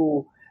tried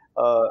to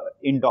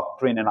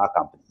indoctrinate in our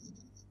company.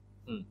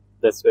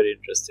 That's very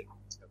interesting.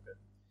 Okay.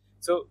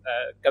 So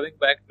coming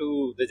back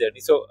to the journey,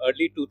 so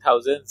early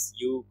 2000s,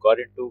 you got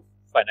into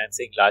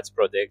financing large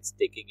projects,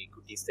 taking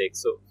equity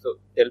stakes. So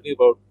tell me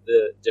about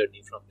the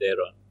journey from there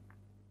on.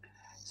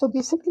 So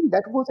basically,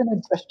 that was an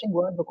interesting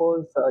one,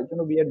 because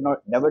we had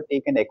never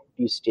taken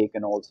equity stake,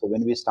 and also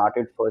when we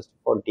started first of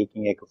all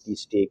taking equity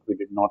stake, we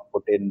did not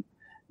put in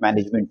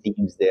management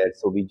teams there.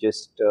 So we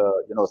just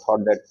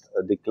thought that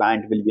the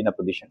client will be in a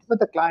position, but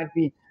the client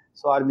we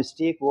so our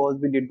mistake was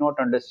we did not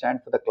understand,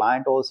 for the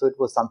client also it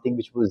was something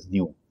which was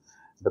new,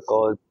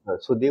 because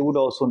so they would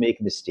also make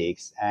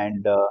mistakes,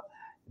 and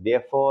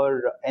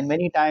therefore, and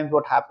many times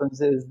what happens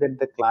is that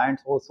the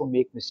clients also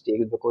make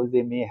mistakes because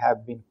they may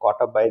have been caught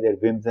up by their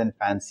whims and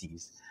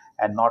fancies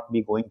and not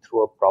be going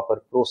through a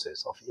proper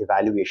process of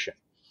evaluation.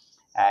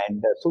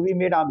 And so we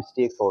made our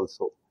mistakes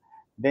also.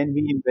 Then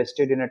we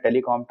invested in a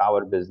telecom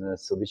tower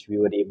business, so which we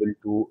were able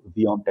to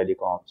Viom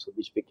Telecom, so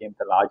which became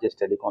the largest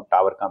telecom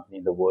tower company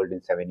in the world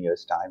in 7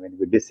 years' time, and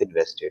we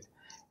disinvested.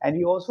 And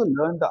we also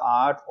learned the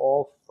art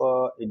of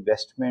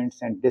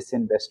investments and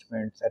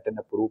disinvestments at an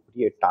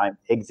appropriate time,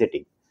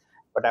 exiting.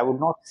 But I would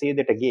not say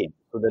that again.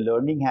 So the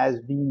learning has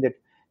been that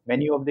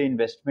many of the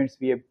investments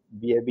we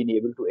have been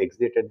able to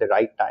exit at the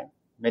right time.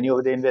 Many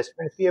of the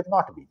investments we have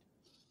not been.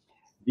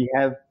 We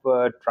have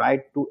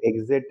tried to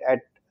exit at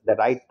the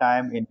right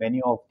time in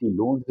many of the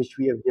loans which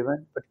we have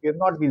given, but we have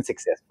not been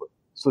successful.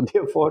 So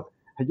therefore,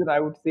 I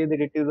would say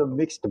that it is a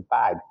mixed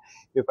bag.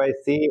 If I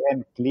say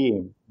and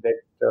claim that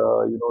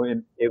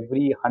in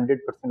every 100%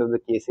 of the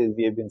cases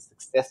we have been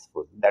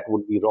successful, that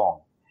would be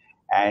wrong.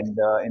 And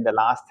in the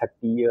last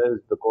 30 years,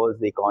 because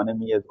the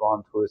economy has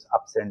gone through its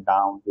ups and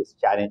downs, its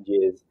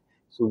challenges,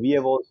 so we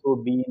have also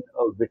been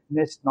a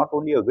witness, not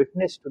only a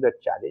witness to that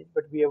challenge,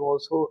 but we have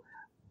also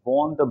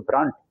borne the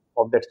brunt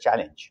of that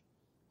challenge.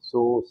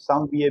 So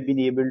some we have been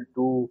able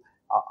to,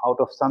 out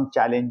of some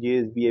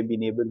challenges, we have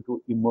been able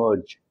to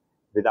emerge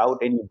without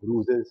any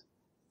bruises.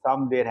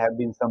 Some there have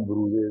been some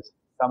bruises,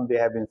 some there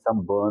have been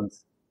some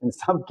burns. In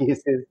some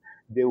cases,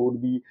 there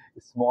would be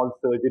small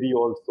surgery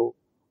also.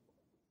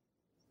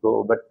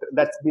 So, but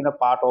that's been a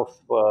part of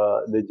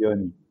the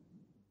journey.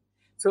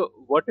 So,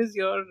 what is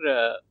your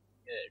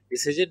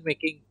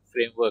decision-making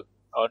framework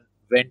on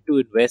when to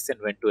invest and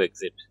when to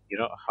exit?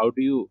 How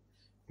do you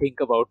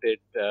think about it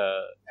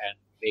and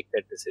make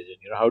that decision?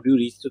 How do you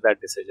reach to that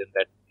decision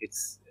that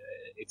it's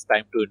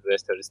time to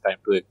invest or it's time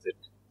to exit?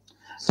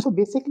 So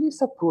basically,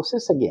 it's a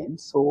process again.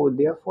 So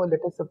therefore,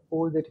 let us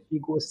suppose that if we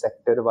go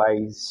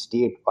sector-wise,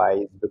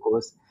 state-wise,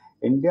 because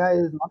India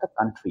is not a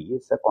country;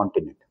 it's a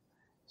continent.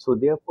 So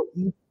therefore,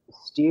 each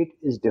state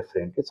is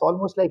different. It's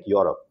almost like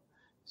Europe.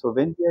 So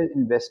when we are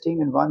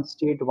investing in one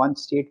state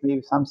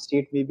may some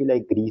state may be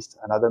like Greece,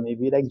 another may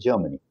be like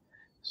Germany.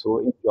 So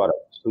in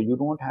Europe, so you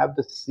don't have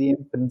the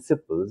same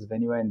principles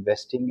when you are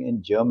investing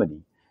in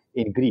Germany,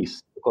 in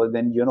Greece, because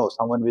then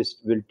someone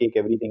will take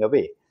everything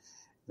away.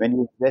 When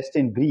you invest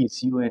in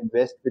Greece, you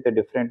invest with a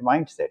different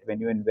mindset. When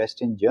you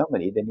invest in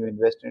Germany, then you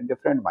invest in a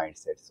different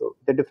mindset. So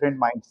the different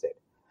mindset.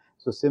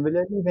 So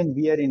similarly, when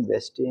we are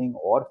investing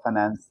or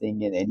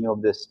financing in any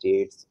of the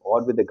states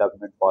or with the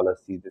government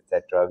policies,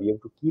 etc., we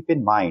have to keep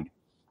in mind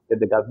that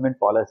the government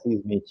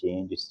policies may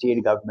change,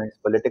 state governments,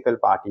 political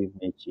parties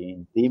may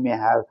change. They may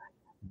have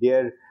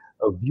their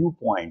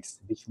viewpoints,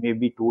 which may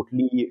be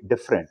totally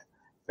different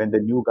when the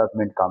new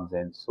government comes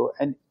in. So,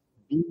 and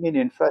being in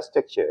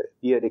infrastructure,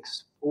 we are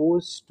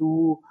exposed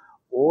to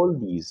all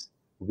these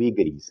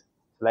vagaries,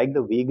 like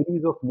the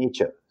vagaries of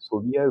nature. So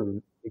we are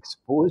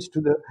exposed to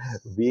the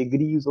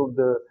vagaries of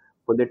the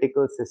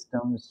political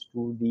systems,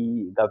 to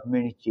the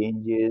government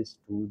changes,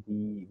 to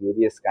the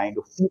various kind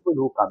of people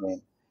who come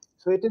in.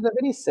 So it is a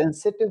very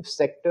sensitive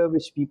sector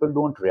which people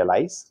don't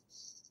realize.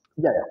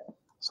 Yeah.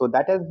 So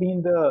that has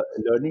been the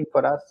learning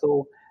for us.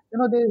 So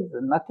there's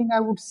nothing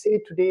I would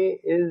say today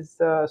is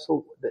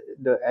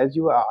as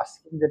you are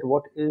asking that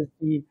what is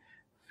the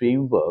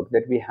framework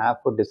that we have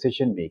for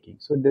decision making.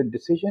 So the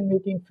decision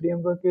making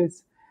framework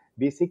is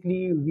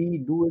basically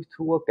we do it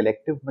through a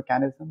collective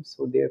mechanism.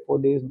 So therefore,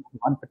 there is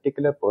one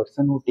particular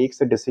person who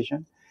takes a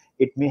decision.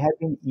 It may have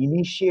been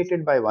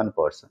initiated by one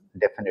person.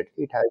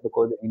 Definitely, it has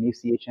because the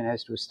initiation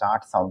has to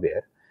start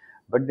somewhere.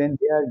 But then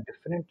there are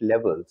different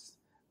levels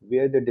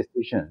where the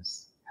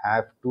decisions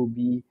have to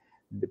be,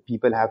 the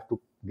people have to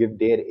give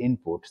their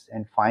inputs,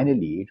 and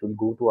finally it will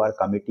go to our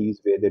committees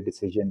where the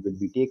decision will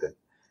be taken.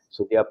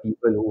 So there are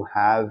people who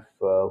have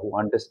who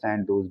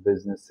understand those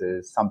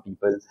businesses. Some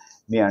people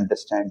may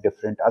understand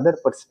different other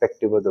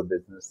perspective of the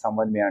business.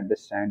 Someone may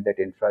understand that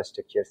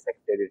infrastructure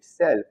sector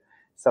itself.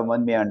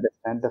 Someone may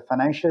understand the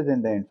financials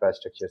in the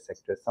infrastructure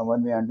sector.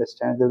 Someone may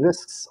understand the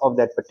risks of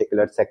that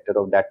particular sector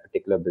of that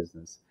particular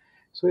business.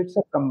 So it's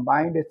a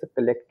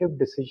collective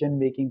decision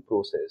making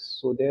process.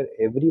 So there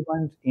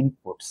everyone's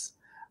inputs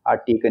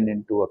are taken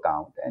into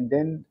account, and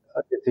then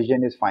a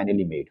decision is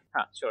finally made.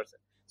 Sure, sir.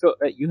 So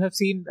you have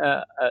seen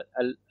a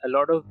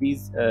lot of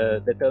these,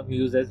 the term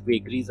used as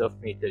vagaries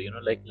of nature,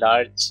 like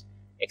large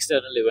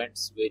external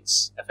events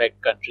which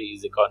affect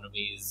countries,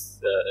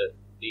 economies,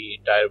 the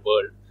entire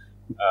world,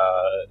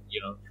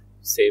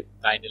 say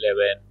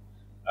 9/11,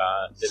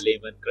 the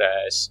Lehman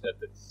crash,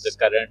 the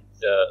current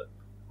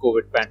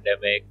COVID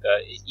pandemic,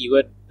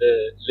 even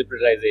the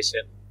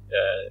liberalization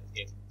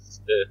in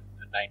the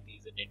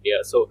 90s in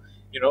India. So,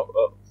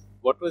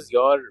 what was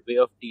your way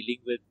of dealing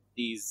with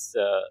these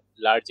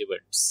large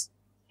events?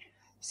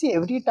 See,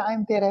 every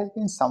time there has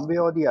been some way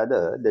or the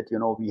other that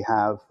we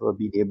have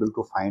been able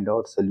to find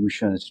out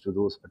solutions to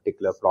those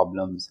particular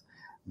problems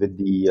with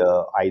the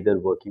either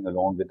working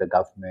along with the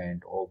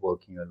government or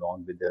working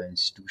along with the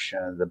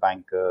institutions, the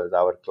bankers,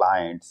 our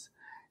clients,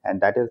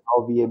 and that is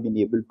how we have been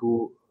able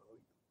to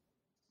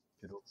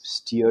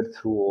steered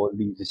through all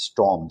these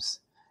storms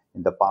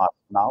in the past.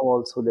 Now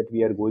also that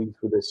we are going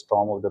through the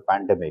storm of the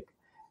pandemic,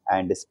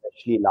 and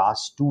especially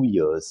last 2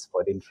 years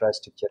for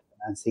infrastructure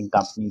financing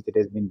companies, it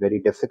has been very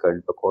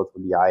difficult because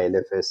of the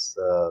ILFS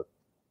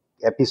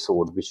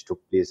episode which took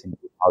place in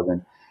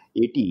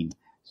 2018.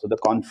 So the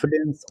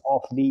confidence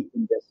of the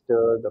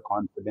investors, the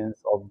confidence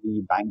of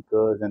the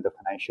bankers and the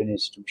financial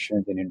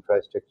institutions in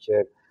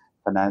infrastructure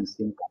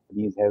financing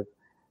companies have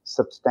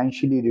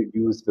substantially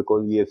reduced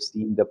because we have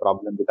seen the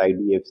problem with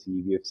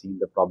IDFC, we have seen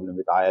the problem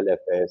with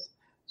ILFS.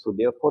 So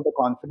therefore, the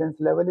confidence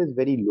level is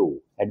very low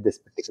at this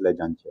particular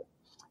juncture.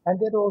 And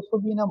there has also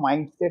been a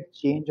mindset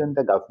change on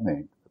the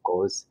government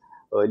because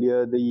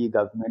earlier the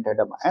government had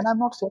a, and I'm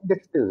not saying that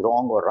it is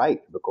wrong or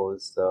right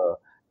because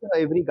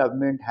every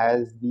government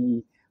has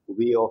the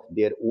way of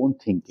their own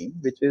thinking,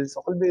 which is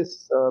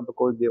always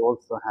because they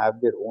also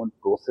have their own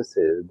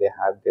processes, they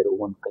have their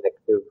own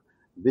collective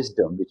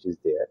wisdom, which is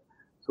there.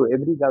 So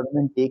every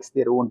government takes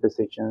their own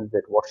decisions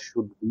that what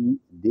should be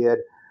their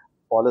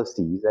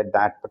policies at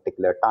that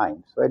particular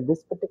time. So at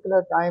this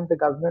particular time, the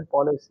government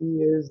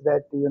policy is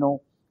that,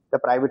 the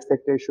private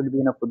sector should be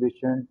in a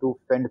position to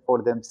fend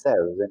for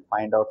themselves and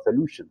find out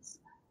solutions.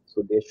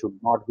 So they should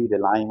not be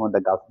relying on the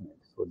government.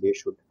 So they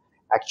should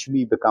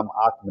actually become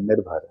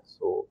Atmanirbhar.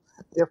 So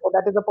therefore,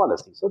 that is the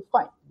policy. So it's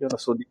fine.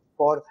 So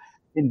therefore,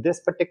 in this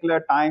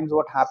particular times,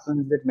 what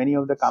happens that many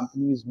of the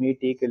companies may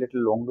take a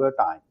little longer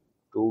time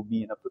to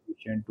be in a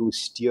position to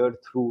steer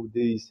through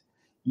these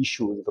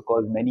issues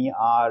because many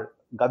are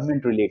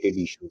government related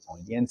issues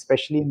only. And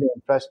especially in the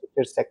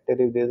infrastructure sector,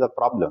 if there's a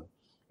problem,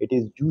 it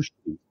is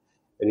usually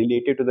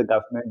related to the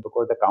government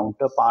because the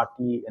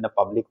counterparty in a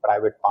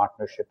public-private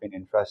partnership in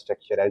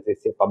infrastructure, as they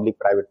say,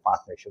 public-private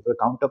partnership, the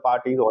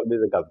counterparty is always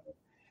the government.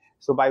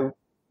 So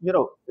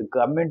the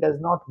government does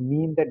not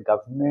mean that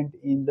government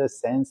in the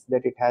sense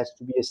that it has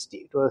to be a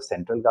state or a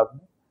central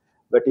government,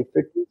 but if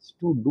it is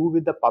to do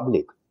with the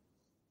public,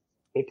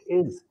 it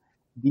is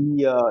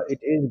it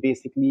is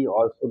basically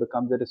also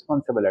becomes the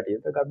responsibility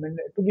of the government.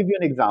 To give you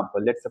an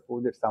example, let's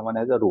suppose that someone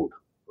has a road.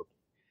 Okay.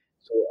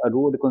 So a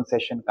road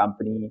concession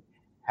company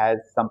has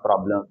some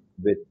problem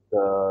with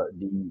the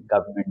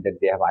government that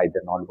they have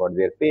either not got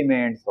their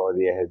payments or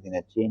there has been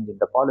a change in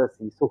the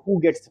policy. So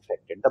who gets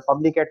affected? The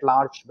public at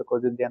large,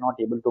 because if they are not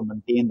able to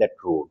maintain that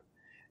road,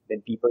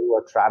 then people who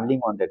are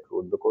traveling on that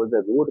road, because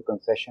the road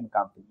concession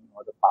company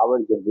or the power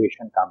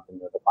generation company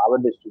or the power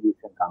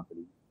distribution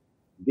company,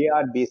 they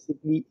are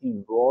basically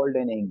involved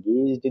and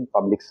engaged in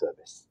public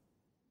service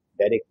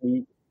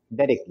directly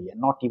and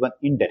not even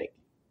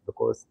indirectly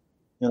because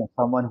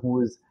someone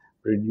who is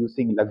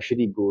producing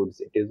luxury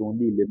goods, it is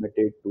only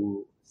limited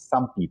to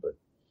some people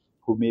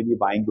who may be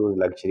buying those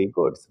luxury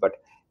goods. But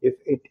if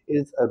it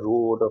is a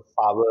road of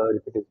power,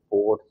 if it is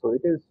port, so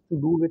it is to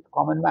do with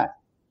common man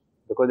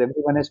because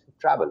everyone has to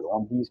travel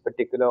on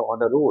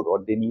on a road,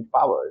 or they need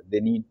power, they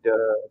need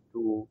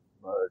to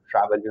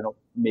travel,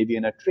 maybe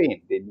in a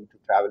train, they need to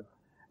travel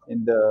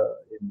in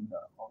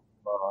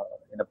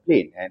in a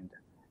plane, and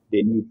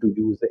they need to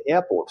use the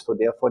airport. So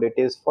therefore, it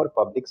is for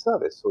public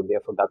service. So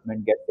therefore,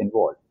 government gets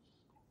involved,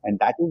 and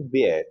that is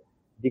where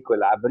the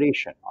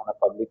collaboration on a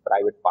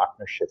public-private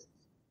partnership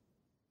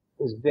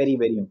is very,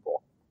 very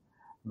important.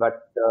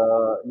 But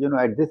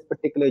at this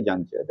particular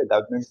juncture, the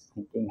government's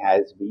thinking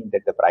has been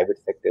that the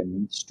private sector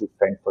needs to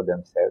fend for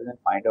themselves and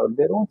find out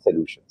their own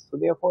solutions. So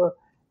therefore,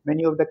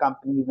 many of the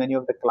companies, many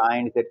of the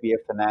clients that we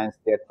have financed,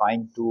 they are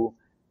trying to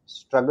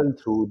struggle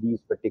through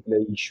these particular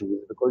issues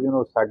because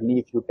suddenly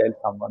if you tell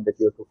someone that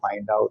you have to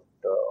find out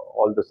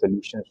all the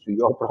solutions to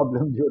your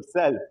problems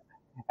yourself,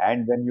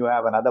 and when you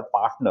have another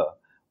partner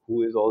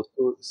who is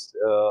also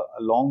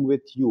along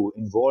with you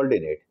involved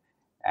in it,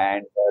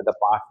 and the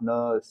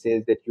partner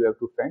says that you have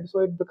to fend, so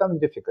it becomes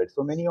difficult.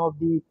 So many of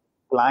the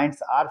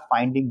clients are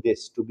finding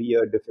this to be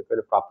a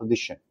difficult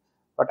proposition,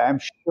 but I'm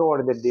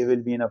sure that they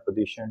will be in a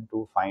position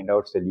to find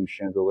out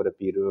solutions over a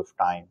period of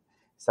time.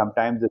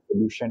 Sometimes the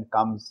solution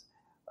comes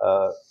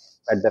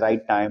at the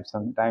right time.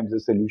 Sometimes the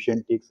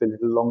solution takes a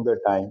little longer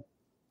time.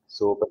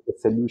 So, but the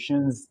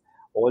solutions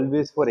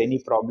always for any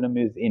problem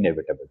is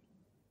inevitable.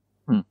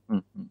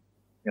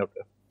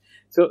 Okay.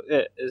 So,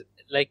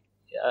 like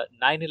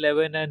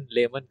 9/11 and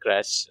Lehman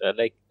crash,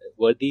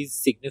 were these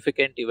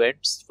significant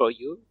events for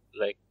you?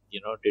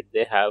 Did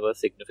they have a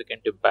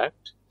significant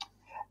impact?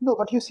 No,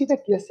 but you see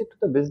that yes, to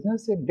the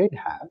business it did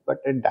have, but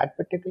at that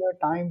particular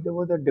time there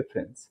was a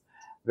difference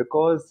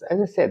because, as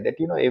I said, that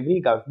every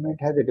government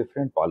has a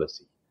different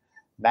policy.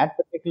 That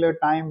particular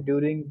time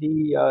during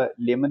the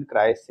Lehman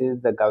crisis,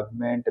 the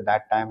government at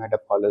that time had a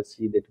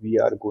policy that we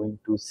are going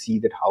to see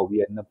that how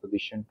we are in a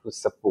position to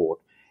support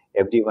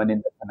everyone in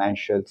the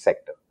financial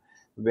sector.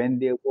 When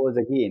there was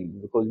again,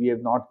 because we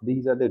have not,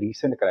 these are the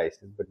recent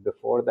crises, but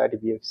before that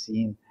we have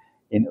seen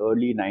in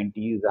early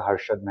 90s the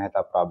Harshad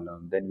Mehta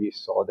problem, then we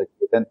saw the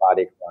Ketan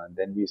Parekh one,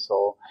 then we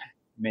saw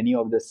many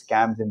of the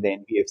scams in the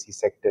NBFC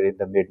sector in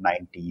the mid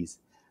 90s.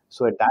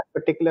 So at that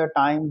particular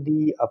time,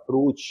 the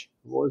approach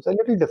was a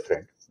little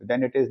different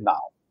than it is now.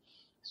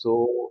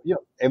 So,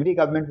 every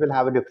government will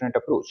have a different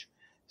approach.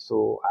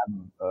 So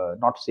I'm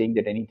not saying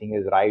that anything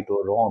is right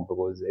or wrong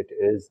because it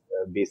is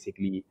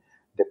basically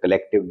the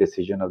collective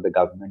decision of the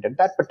government at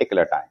that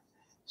particular time.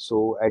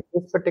 So at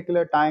this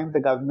particular time, the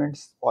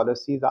government's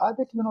policies are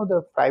that,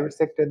 the private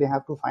sector, they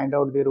have to find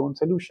out their own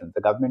solutions.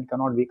 The government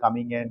cannot be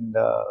coming in,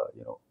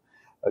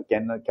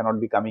 cannot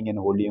be coming in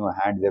holding your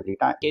hands every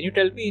time. Can you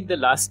tell me in the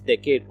last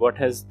decade, what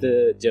has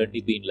the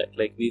journey been like?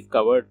 Like we've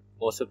covered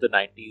most of the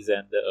 90s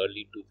and the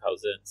early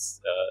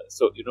 2000s.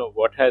 So,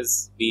 what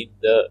has been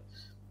the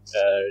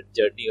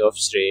journey of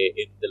SREI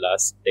in the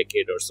last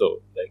decade or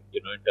so, like,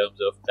 in terms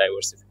of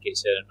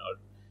diversification or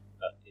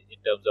in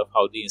terms of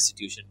how the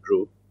institution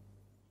grew?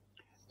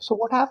 So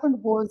what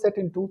happened was that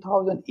in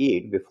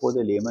 2008, before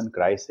the Lehman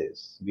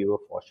crisis, we were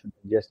fortunate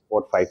just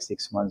about 5,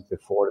 6 months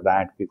before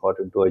that, we got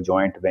into a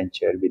joint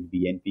venture with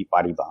BNP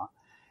Paribas,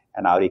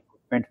 and our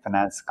equipment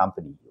finance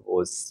company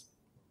was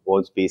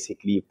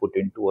basically put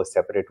into a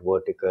separate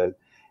vertical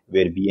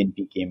where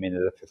BNP came in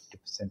as a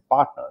 50%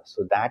 partner.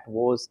 So that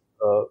was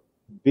a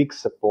big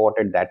support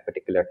at that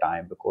particular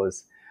time,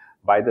 because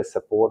by the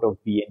support of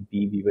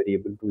BNP, we were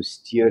able to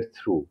steer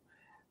through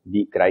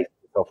the crisis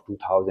of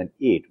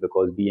 2008,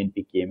 because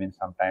BNP came in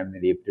sometime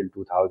in April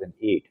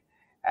 2008,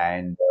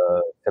 and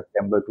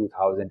September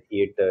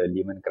 2008 the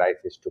Lehman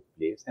crisis took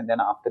place, and then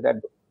after that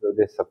there was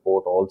this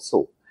support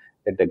also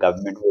that the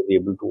government was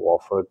able to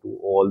offer to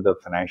all the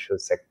financial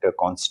sector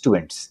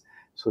constituents.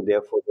 So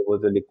therefore there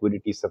was a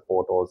liquidity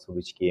support also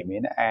which came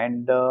in,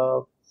 and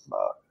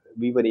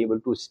we were able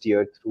to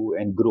steer through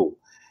and grow.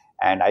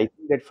 And I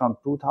think that from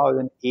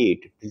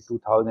 2008 till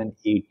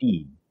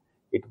 2018,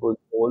 it was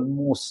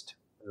almost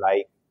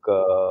like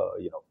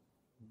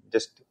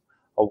just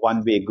a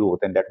one-way growth,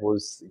 and that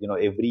was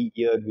every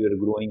year we were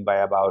growing by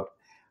about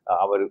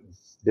our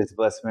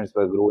disbursements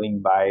were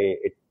growing by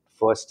it.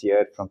 First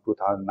year from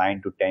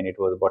 2009 to 10, it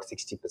was about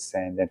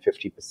 60%, then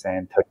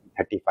 50%,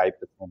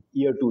 35%.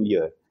 Year to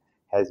year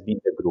has been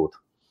the growth.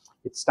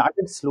 It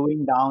started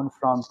slowing down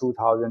from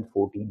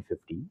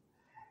 2014-15,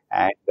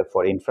 and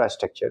for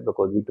infrastructure,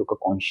 because we took a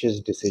conscious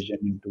decision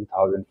in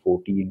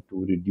 2014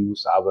 to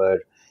reduce our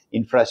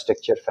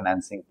infrastructure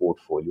financing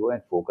portfolio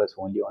and focus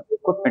only on the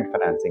equipment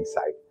financing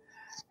side.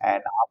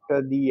 And after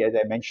as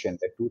I mentioned,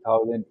 the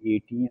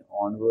 2018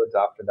 onwards,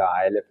 after the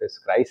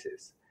ILFS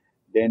crisis,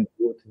 then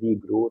both the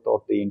growth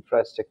of the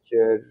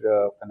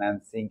infrastructure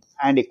financing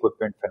and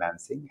equipment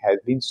financing has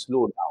been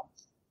slowed down,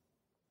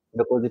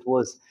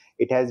 because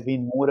it has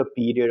been more a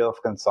period of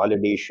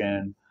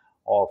consolidation,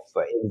 of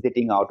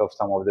exiting out of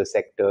some of the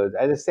sectors.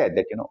 As I said,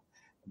 that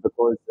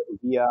because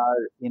we are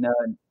in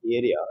an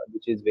area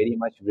which is very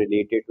much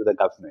related to the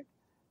government,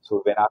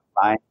 so when our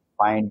clients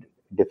find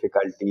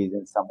difficulties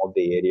in some of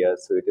the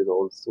areas, so it is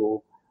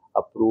also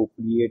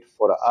appropriate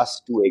for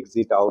us to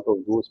exit out of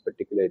those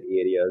particular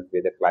areas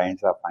where the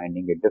clients are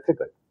finding it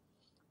difficult.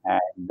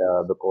 And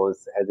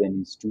because as an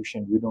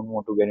institution we don't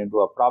want to get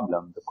into a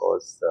problem,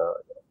 because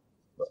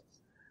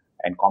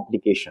and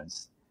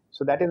complications.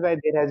 So that is why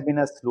there has been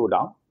a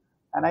slowdown.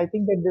 And I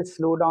think that this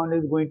slowdown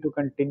is going to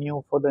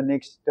continue for the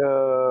next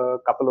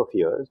couple of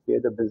years, where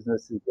the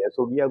business is there.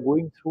 So we are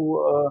going through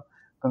a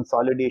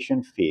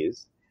consolidation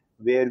phase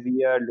where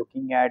we are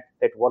looking at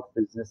that what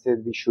businesses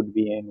we should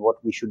be in,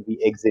 what we should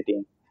be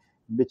exiting,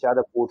 which are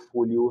the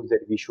portfolios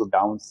that we should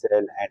downsell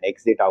and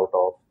exit out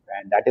of.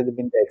 And that has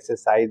been the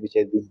exercise which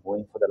has been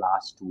going for the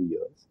last 2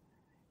 years,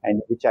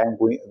 and which I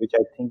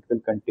think will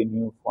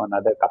continue for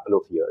another couple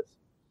of years.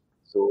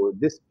 So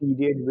this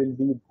period will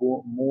be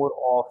more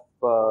of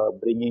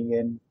bringing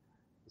in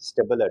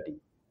stability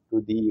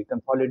to the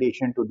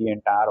consolidation to the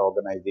entire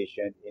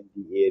organization in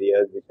the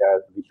areas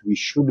which we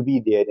should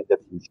be there in the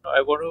future.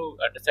 I want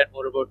to understand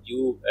more about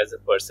you as a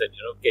person.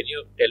 Can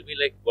you tell me,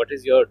 like, what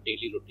is your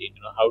daily routine?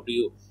 How do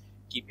you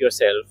keep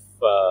yourself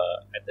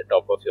at the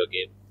top of your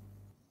game?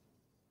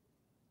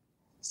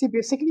 See,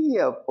 basically,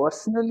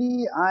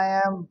 personally,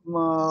 I am,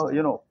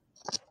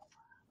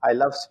 I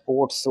love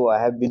sports, so I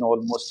have been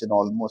almost in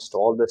almost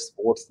all the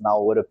sports now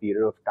over a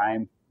period of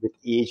time. With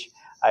age,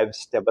 I've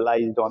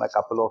stabilized on a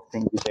couple of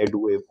things which I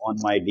do on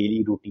my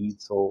daily routine.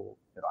 So,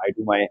 I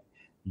do my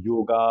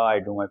yoga, I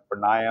do my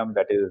pranayam,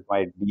 that is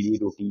my daily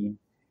routine,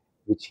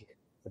 which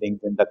brings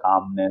in the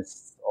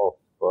calmness of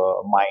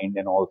mind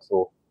and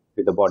also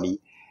with the body.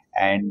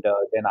 And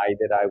then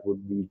either I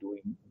would be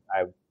doing,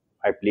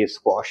 I play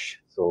squash.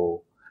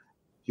 So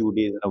few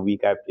days in a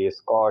week I play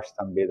squash.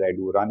 Some days I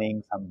do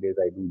running. Some days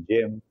I do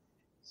gym.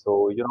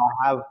 So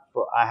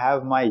I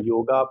have my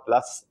yoga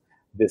plus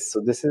this.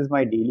 So this is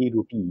my daily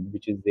routine,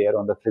 which is there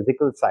on the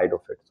physical side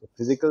of it. So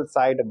physical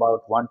side,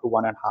 about 1 to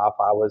 1.5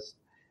 hours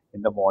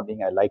in the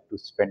morning, I like to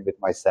spend with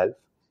myself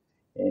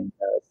in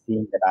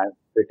seeing that I'm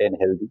fit and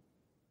healthy.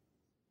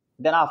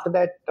 Then after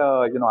that,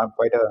 I'm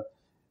quite a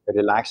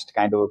relaxed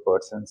kind of a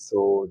person.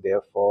 So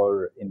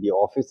therefore, in the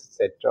office,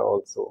 etc.,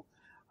 also,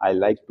 I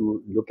like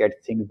to look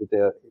at things with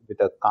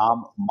a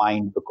calm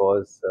mind,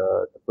 because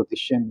the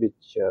position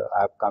which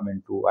I've come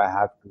into, I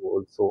have to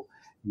also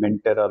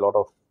mentor a lot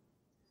of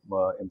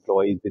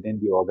employees within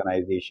the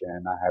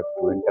organization. I have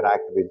to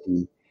interact with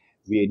the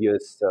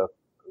various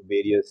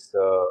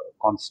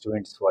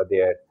constituents who are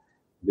there.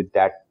 With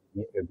that,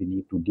 we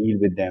need to deal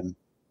with them.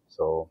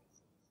 So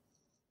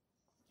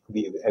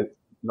a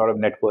lot of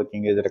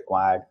networking is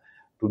required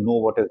to know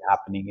what is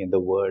happening in the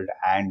world,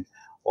 and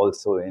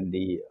also in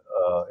the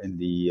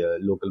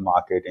local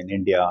market in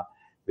India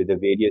with the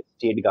various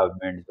state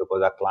governments,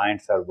 because our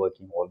clients are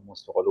working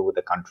almost all over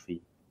the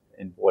country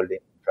involved in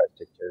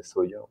infrastructure.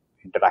 So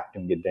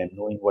interacting with them,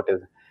 knowing what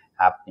is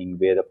happening,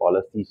 where the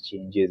policy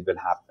changes will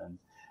happen,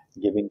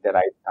 giving the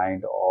right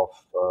kind of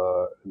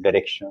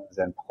directions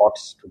and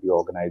thoughts to the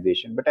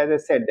organization. But as I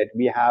said, that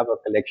we have a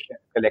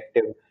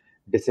collective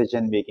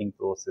decision-making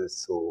process.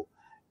 So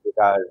with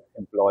our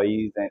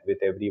employees and with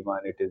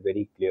everyone, it is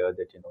very clear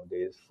that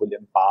there is full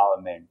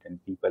empowerment, and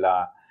people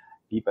are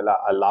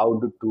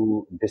allowed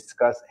to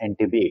discuss and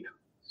debate.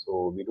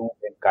 So we don't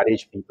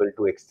encourage people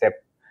to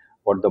accept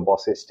what the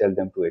bosses tell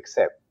them to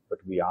accept, but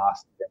we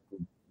ask them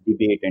to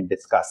debate and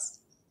discuss.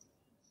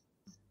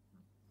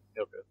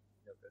 Okay.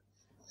 Okay.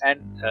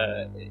 And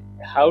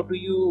how do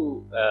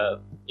you,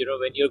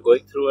 when you're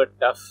going through a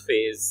tough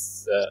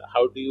phase,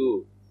 how do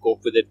you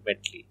cope with it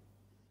mentally?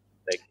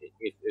 Like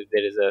if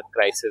there is a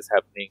crisis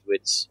happening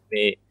which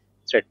may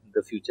threaten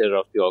the future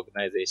of the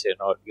organization,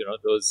 or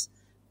those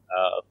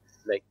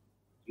like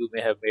you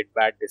may have made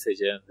bad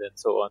decisions and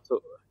so on.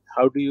 So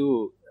how do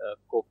you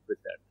cope with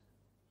that?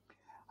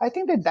 I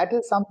think that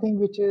is something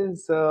which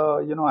is,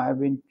 I have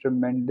been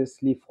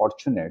tremendously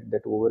fortunate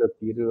that over a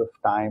period of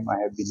time, I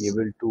have been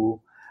able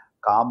to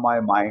calm my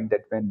mind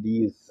that when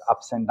these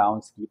ups and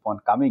downs keep on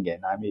coming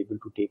in, I'm able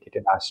to take it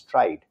in our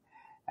stride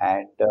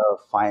and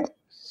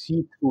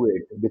see through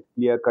it with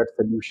clear cut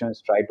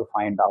solutions, try to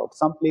find out.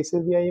 Some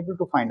places we are able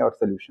to find out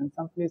solutions,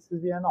 some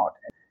places we are not.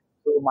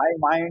 So my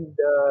mind,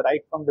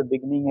 right from the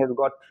beginning, has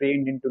got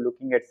trained into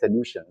looking at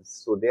solutions.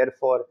 So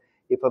therefore,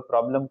 if a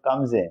problem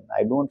comes in,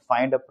 I don't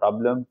find a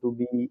problem to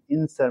be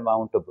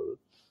insurmountable,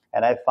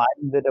 and I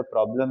find that a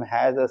problem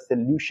has a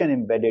solution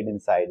embedded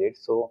inside it.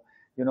 So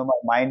my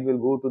mind will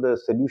go to the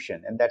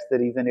solution, and that's the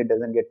reason it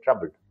doesn't get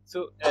troubled.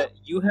 So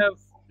you have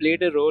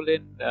played a role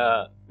in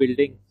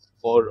building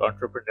more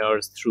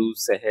entrepreneurs through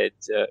Sahaj.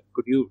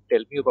 Could you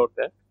tell me about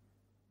that?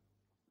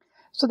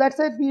 So that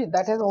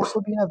has also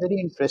been a very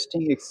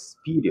interesting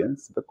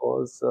experience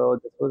because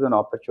this was an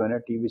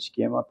opportunity which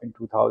came up in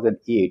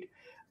 2008,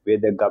 where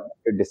the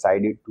government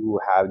decided to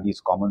have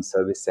these common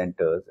service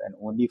centers, and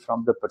only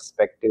from the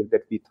perspective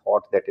that we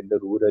thought that in the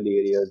rural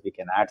areas we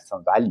can add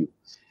some value,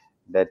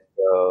 that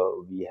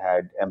we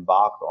had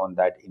embarked on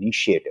that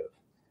initiative,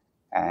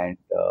 and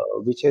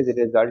which has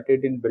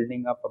resulted in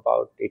building up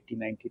about 80,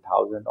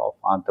 90,000 of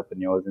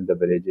entrepreneurs in the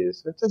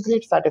villages. So it's a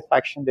great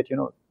satisfaction that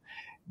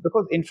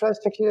because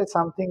infrastructure is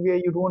something where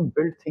you don't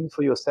build things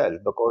for yourself,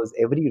 because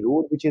every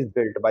road which is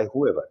built by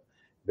whoever,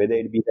 whether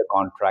it be the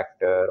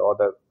contractor or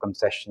the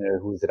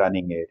concessionaire who's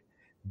running it,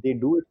 they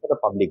do it for the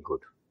public good.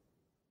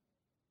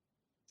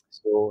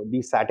 So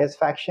the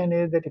satisfaction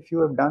is that if you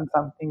have done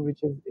something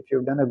if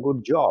you've done a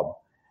good job,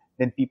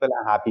 then people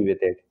are happy with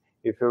it.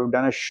 If you've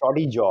done a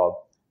shoddy job,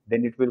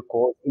 then it will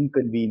cause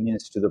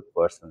inconvenience to the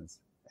persons.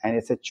 And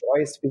it's a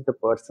choice which the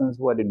persons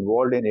who are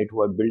involved in it,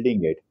 who are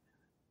building it,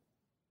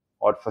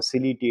 or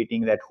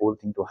facilitating that whole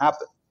thing to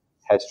happen,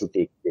 has to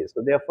take place.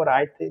 So therefore,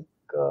 I think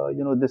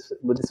this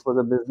was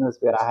a business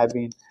where I have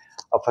been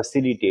a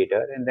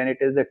facilitator, and then it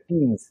is the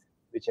teams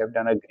which have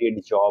done a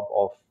great job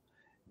of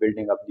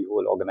building up the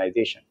whole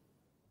organization.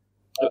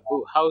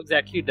 How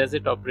exactly does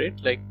it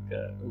operate? Like,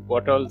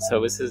 what all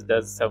services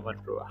does someone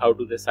provide? How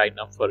do they sign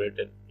up for it?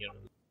 And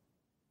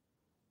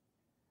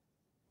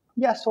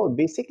Yeah, so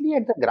basically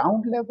at the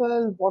ground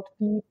level, what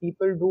the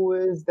people do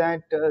is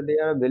that they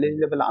are village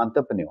level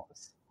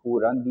entrepreneurs who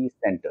run these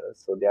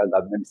centers. So they are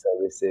government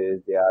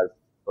services, they are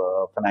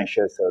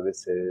financial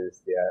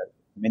services, there are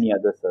many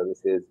other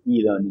services,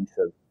 e-learning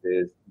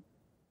services,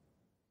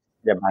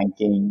 their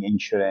banking,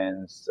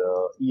 insurance,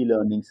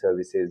 e-learning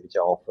services which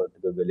are offered to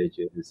the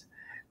villages.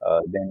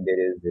 Then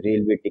there is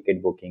railway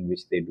ticket booking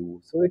which they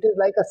do. So it is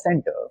like a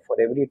center for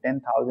every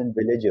 10,000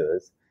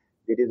 villagers.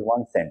 There is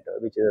one center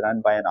which is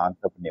run by an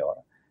entrepreneur,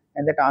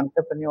 and that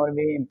entrepreneur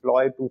may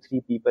employ 2,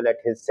 3 people at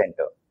his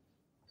center.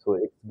 So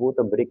it's both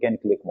a brick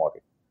and click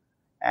model.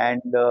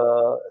 And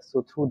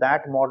so through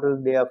that model,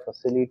 they are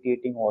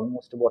facilitating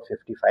almost about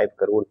 55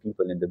 crore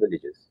people in the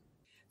villages.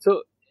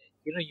 so,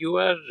 you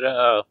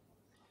are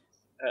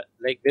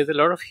like, there's a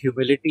lot of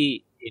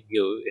humility in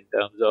you in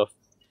terms of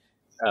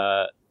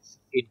uh,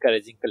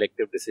 encouraging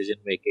collective decision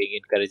making,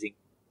 encouraging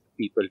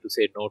people to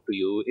say no to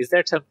you. Is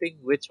that something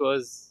which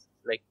was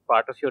like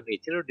part of your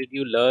nature, or did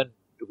you learn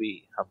to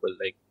be humble?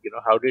 Like,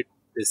 how did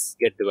this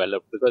get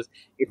developed? Because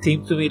it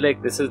seems to me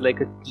like this is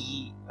like a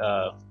key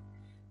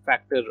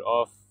factor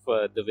of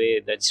the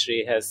way that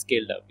SREI has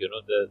scaled up.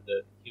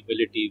 The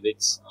humility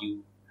which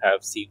you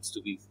have seems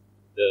to be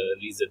the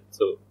reason.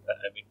 So,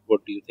 I mean,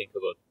 what do you think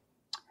about it?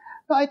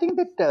 No, I think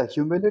that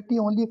humility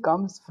only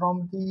comes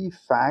from the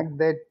fact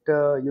that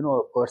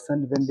a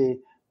person, when they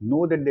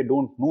know that they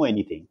don't know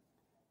anything,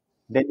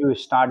 then you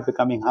start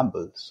becoming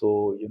humble.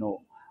 So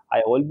I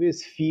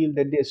always feel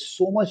that there's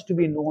so much to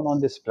be known on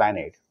this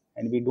planet,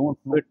 and we don't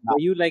know But now. were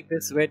you like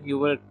this when you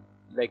were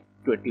like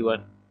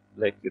 21?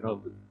 Like,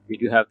 did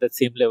you have that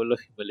same level of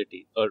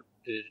humility, or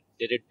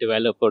did it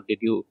develop, or did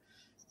you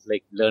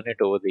like learn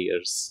it over the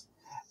years?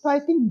 So I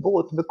think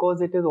both,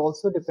 because it is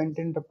also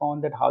dependent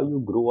upon that how you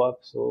grow up.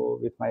 So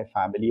with my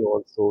family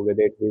also,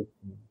 whether it is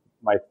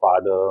my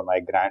father, my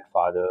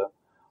grandfather,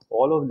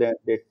 all of them,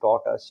 they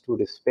taught us to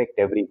respect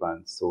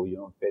everyone. So,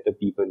 whether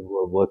people who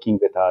are working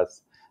with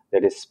us, the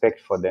respect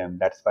for them.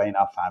 That's why in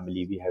our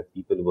family, we have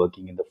people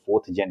working in the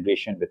fourth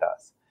generation with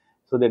us.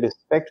 So the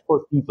respect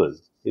for people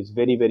is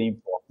very, very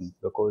important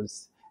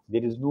because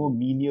there is no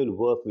menial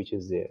work which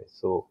is there.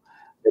 So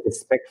the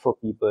respect for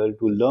people,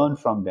 to learn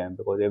from them,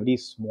 because every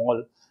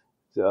small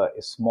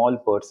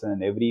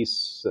person,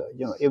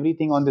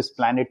 everything on this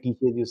planet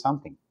teaches you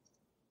something.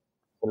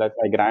 So like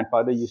my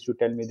grandfather used to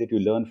tell me that you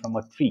learn from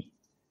a tree.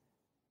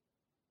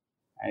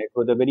 And it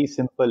was a very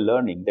simple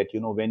learning that,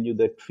 when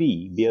the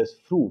tree bears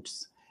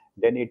fruits,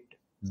 then it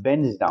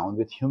bends down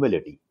with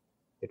humility,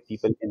 that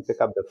people can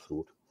pick up the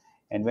fruit.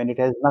 And when it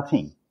has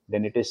nothing,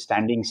 then it is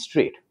standing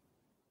straight.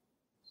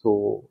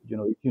 So,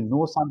 if you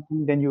know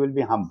something, then you will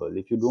be humble.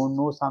 If you don't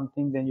know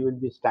something, then you will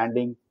be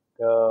standing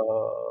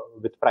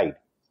with pride.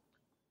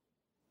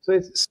 So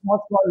it's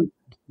small,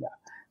 yeah.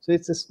 So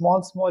it's a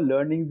small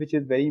learning which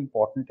is very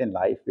important in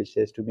life, which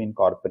has to be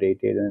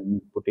incorporated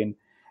and put in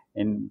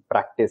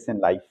practice in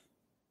life.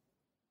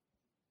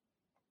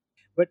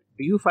 But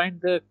do you find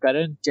the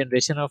current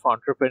generation of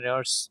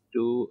entrepreneurs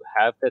to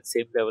have that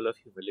same level of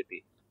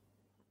humility?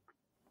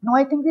 No,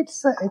 I think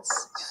it's a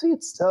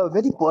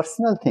very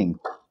personal thing.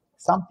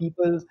 Some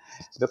people,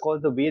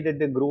 because the way that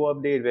they grow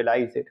up, they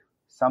realize it.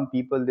 Some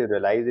people, they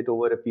realize it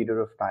over a period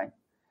of time.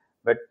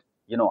 But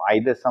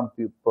either some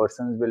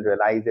persons will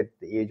realize at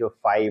the age of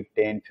 5,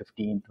 10,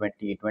 15,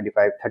 20,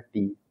 25,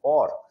 30,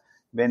 or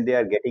when they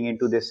are getting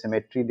into this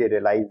symmetry, they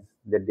realize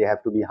that they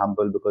have to be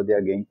humble because they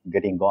are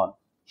getting gone.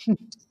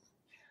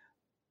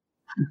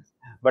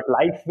 But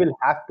life will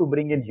have to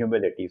bring in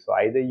humility. So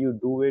either you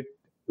do it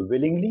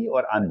willingly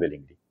or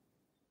unwillingly.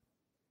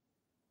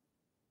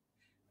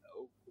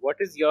 What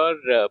is your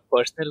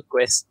personal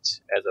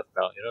quest as of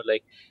now?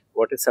 Like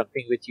what is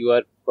something which you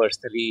are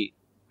personally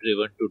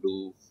driven to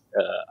do,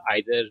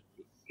 either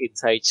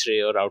inside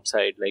SREI or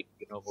outside, like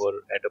more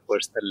at a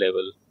personal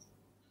level?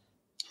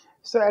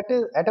 So at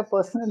a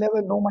personal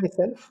level, know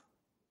myself.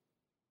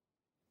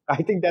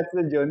 I think that's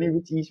the journey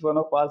which each one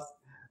of us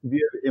we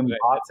have Right,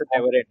 embarked that's a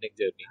on. never-ending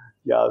journey.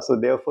 Yeah. So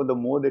therefore, the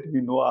more that we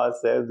know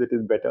ourselves, it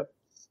is better,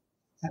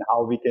 and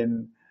how we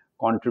can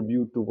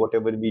contribute to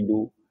whatever we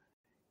do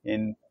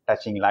in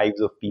touching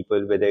lives of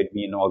people, whether it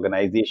be in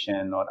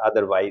organization or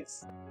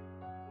otherwise.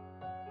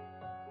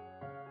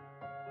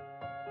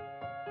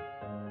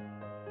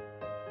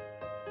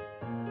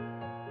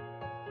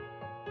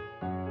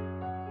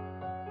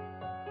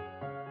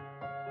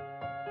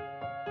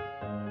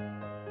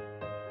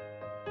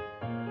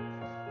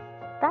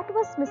 That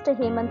was Mr.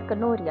 Hemant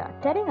Kanoria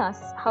telling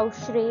us how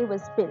SREI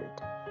was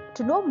built.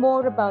 To know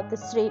more about the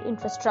SREI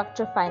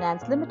Infrastructure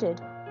Finance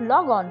Limited,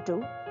 log on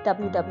to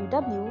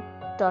www.srei.com.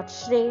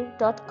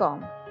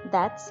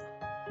 That's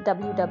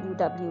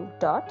www.srei.com.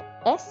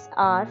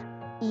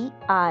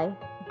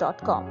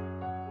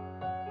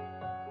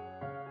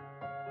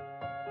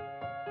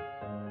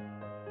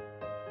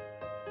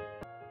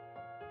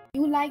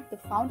 You like the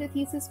Founder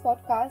Thesis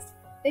podcast?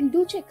 Then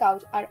do check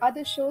out our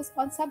other shows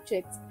on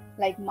subjects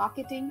like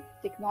marketing,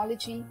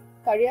 technology,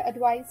 career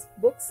advice,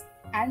 books,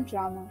 and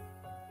drama.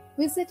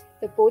 Visit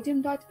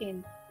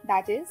thepodium.in,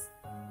 that is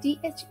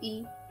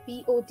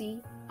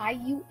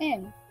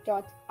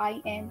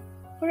thepodium.in,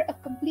 for a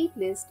complete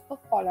list of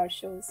all our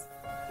shows.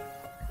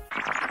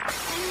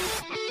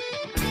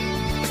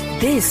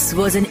 This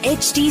was an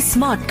HT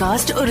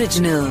Smartcast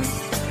original.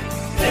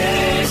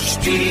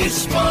 HT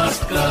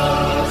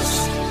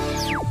Smartcast.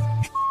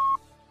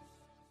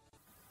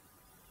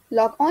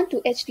 Log on to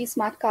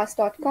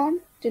htsmartcast.com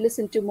to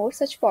listen to more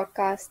such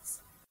podcasts.